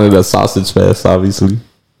they don't want it a sausage fest, obviously.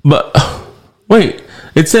 But wait,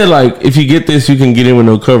 it said like if you get this, you can get in with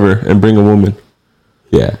no cover and bring a woman.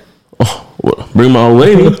 Yeah. Oh, well, bring my old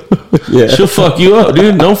lady. Yeah. She'll fuck you up,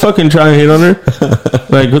 dude. Don't fucking try and hit on her.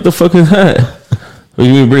 Like, what the fuck is that?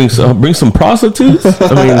 You mean bring some prostitutes?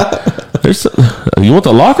 I mean, there's some, you want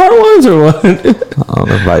the Lockhart ones or what?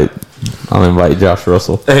 I'll invite Josh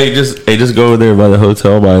Russell. Hey, just go over there by the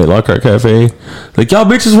hotel by Lockhart Cafe. Like, y'all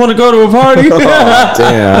bitches want to go to a party? Oh,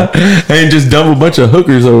 damn. And just dump a bunch of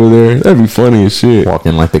hookers over there. That'd be funny as shit.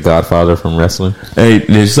 Walking like the Godfather from wrestling. Hey,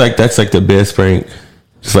 it's like that's like the best prank.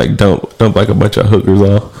 Just like dump like a bunch of hookers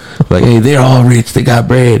off. Like, hey, they're all rich. They got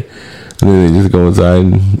bread. And then they just go inside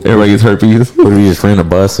and everybody gets herpes. What if you just rent a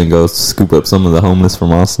bus and go scoop up some of the homeless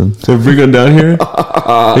from Austin? So bring them down here?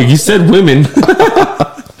 Like you said women.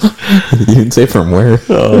 You didn't say from where?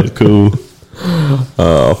 Oh, cool.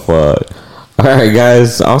 Oh, fuck. All right,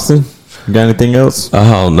 guys. Austin, you got anything else?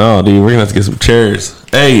 Oh, no, dude. We're going to have to get some chairs.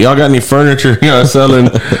 Hey, y'all got any furniture y'all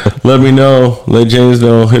selling? Let me know. Let James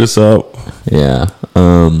know. Hit us up. Yeah.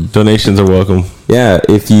 Donations are welcome. Yeah,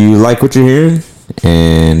 if you like what you're hearing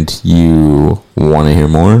and you want to hear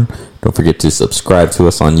more, don't forget to subscribe to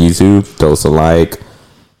us on YouTube. Throw us a like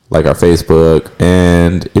our Facebook.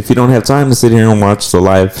 And if you don't have time to sit here and watch the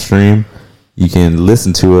live stream, you can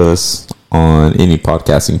listen to us on any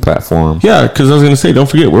podcasting platform. Yeah, because I was going to say, don't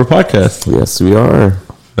forget, we're a podcast. Yes, we are.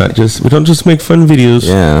 We don't just make fun videos.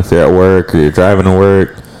 Yeah, if you're at work or you're driving to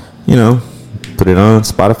work, put it on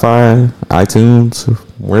Spotify, iTunes,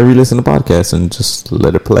 wherever you listen to podcasts, and just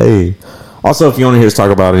let it play. Also, if you want to hear us talk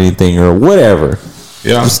about anything or whatever,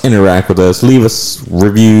 just interact with us, leave us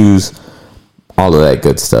reviews, all of that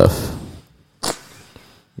good stuff.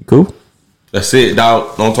 Cool? That's it,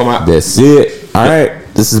 dog. Don't talk about. That's it. All right.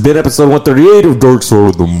 This has been episode 138 of Dark Side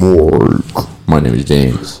of the Morgue. My name is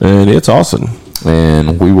James. And it's awesome.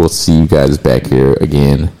 And we will see you guys back here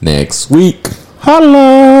again next week.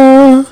 Holla!